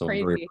 That's so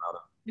crazy. I'm very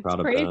proud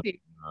of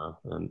crazy. that.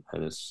 And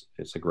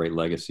it's a great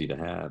legacy to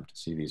have, to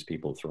see these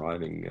people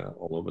thriving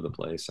all over the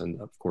place. And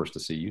of course,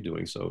 to see you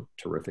doing so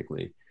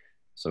terrifically.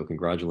 So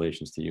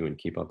congratulations to you, and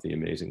keep up the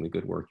amazingly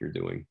good work you're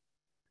doing.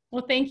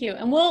 Well, thank you.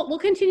 And we'll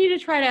continue to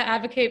try to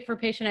advocate for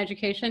patient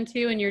education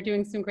too. And you're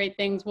doing some great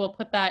things. We'll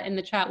put that in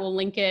the chat. We'll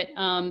link it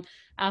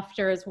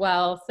after as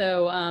well.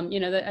 So, you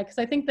know, because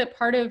I think that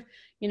part of,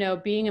 you know,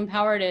 being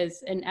empowered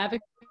is, and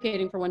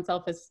advocating for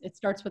oneself is, it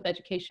starts with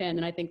education.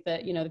 And I think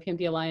that, you know, the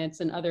PMD Alliance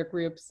and other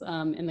groups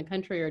in the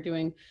country are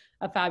doing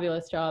a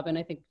fabulous job. And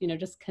I think, you know,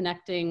 just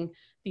connecting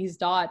these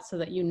dots so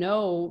that you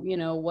know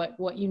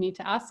what you need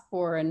to ask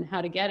for and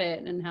how to get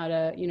it and how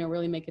to, you know,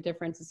 really make a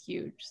difference is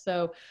huge.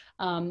 So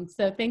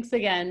so thanks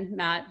again,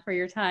 Matt, for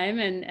your time,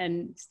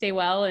 and stay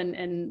well,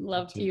 and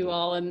love to you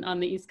all on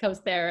the East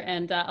Coast there.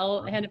 And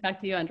I'll hand it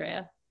back to you,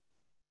 Andrea.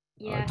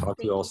 Yes, talk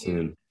to you all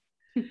soon.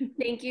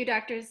 Thank you,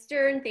 Dr.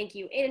 Stern. Thank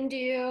you,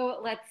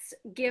 Indu. Let's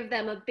give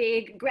them a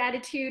big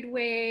gratitude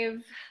wave.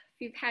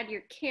 If you've had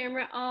your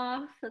camera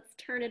off, let's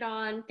turn it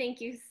on. Thank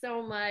you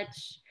so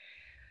much.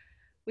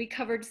 We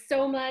covered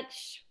so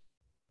much.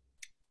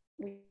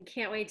 We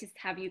can't wait to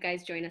have you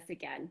guys join us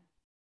again.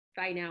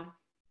 Bye now.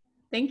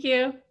 Thank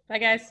you. Bye,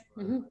 guys.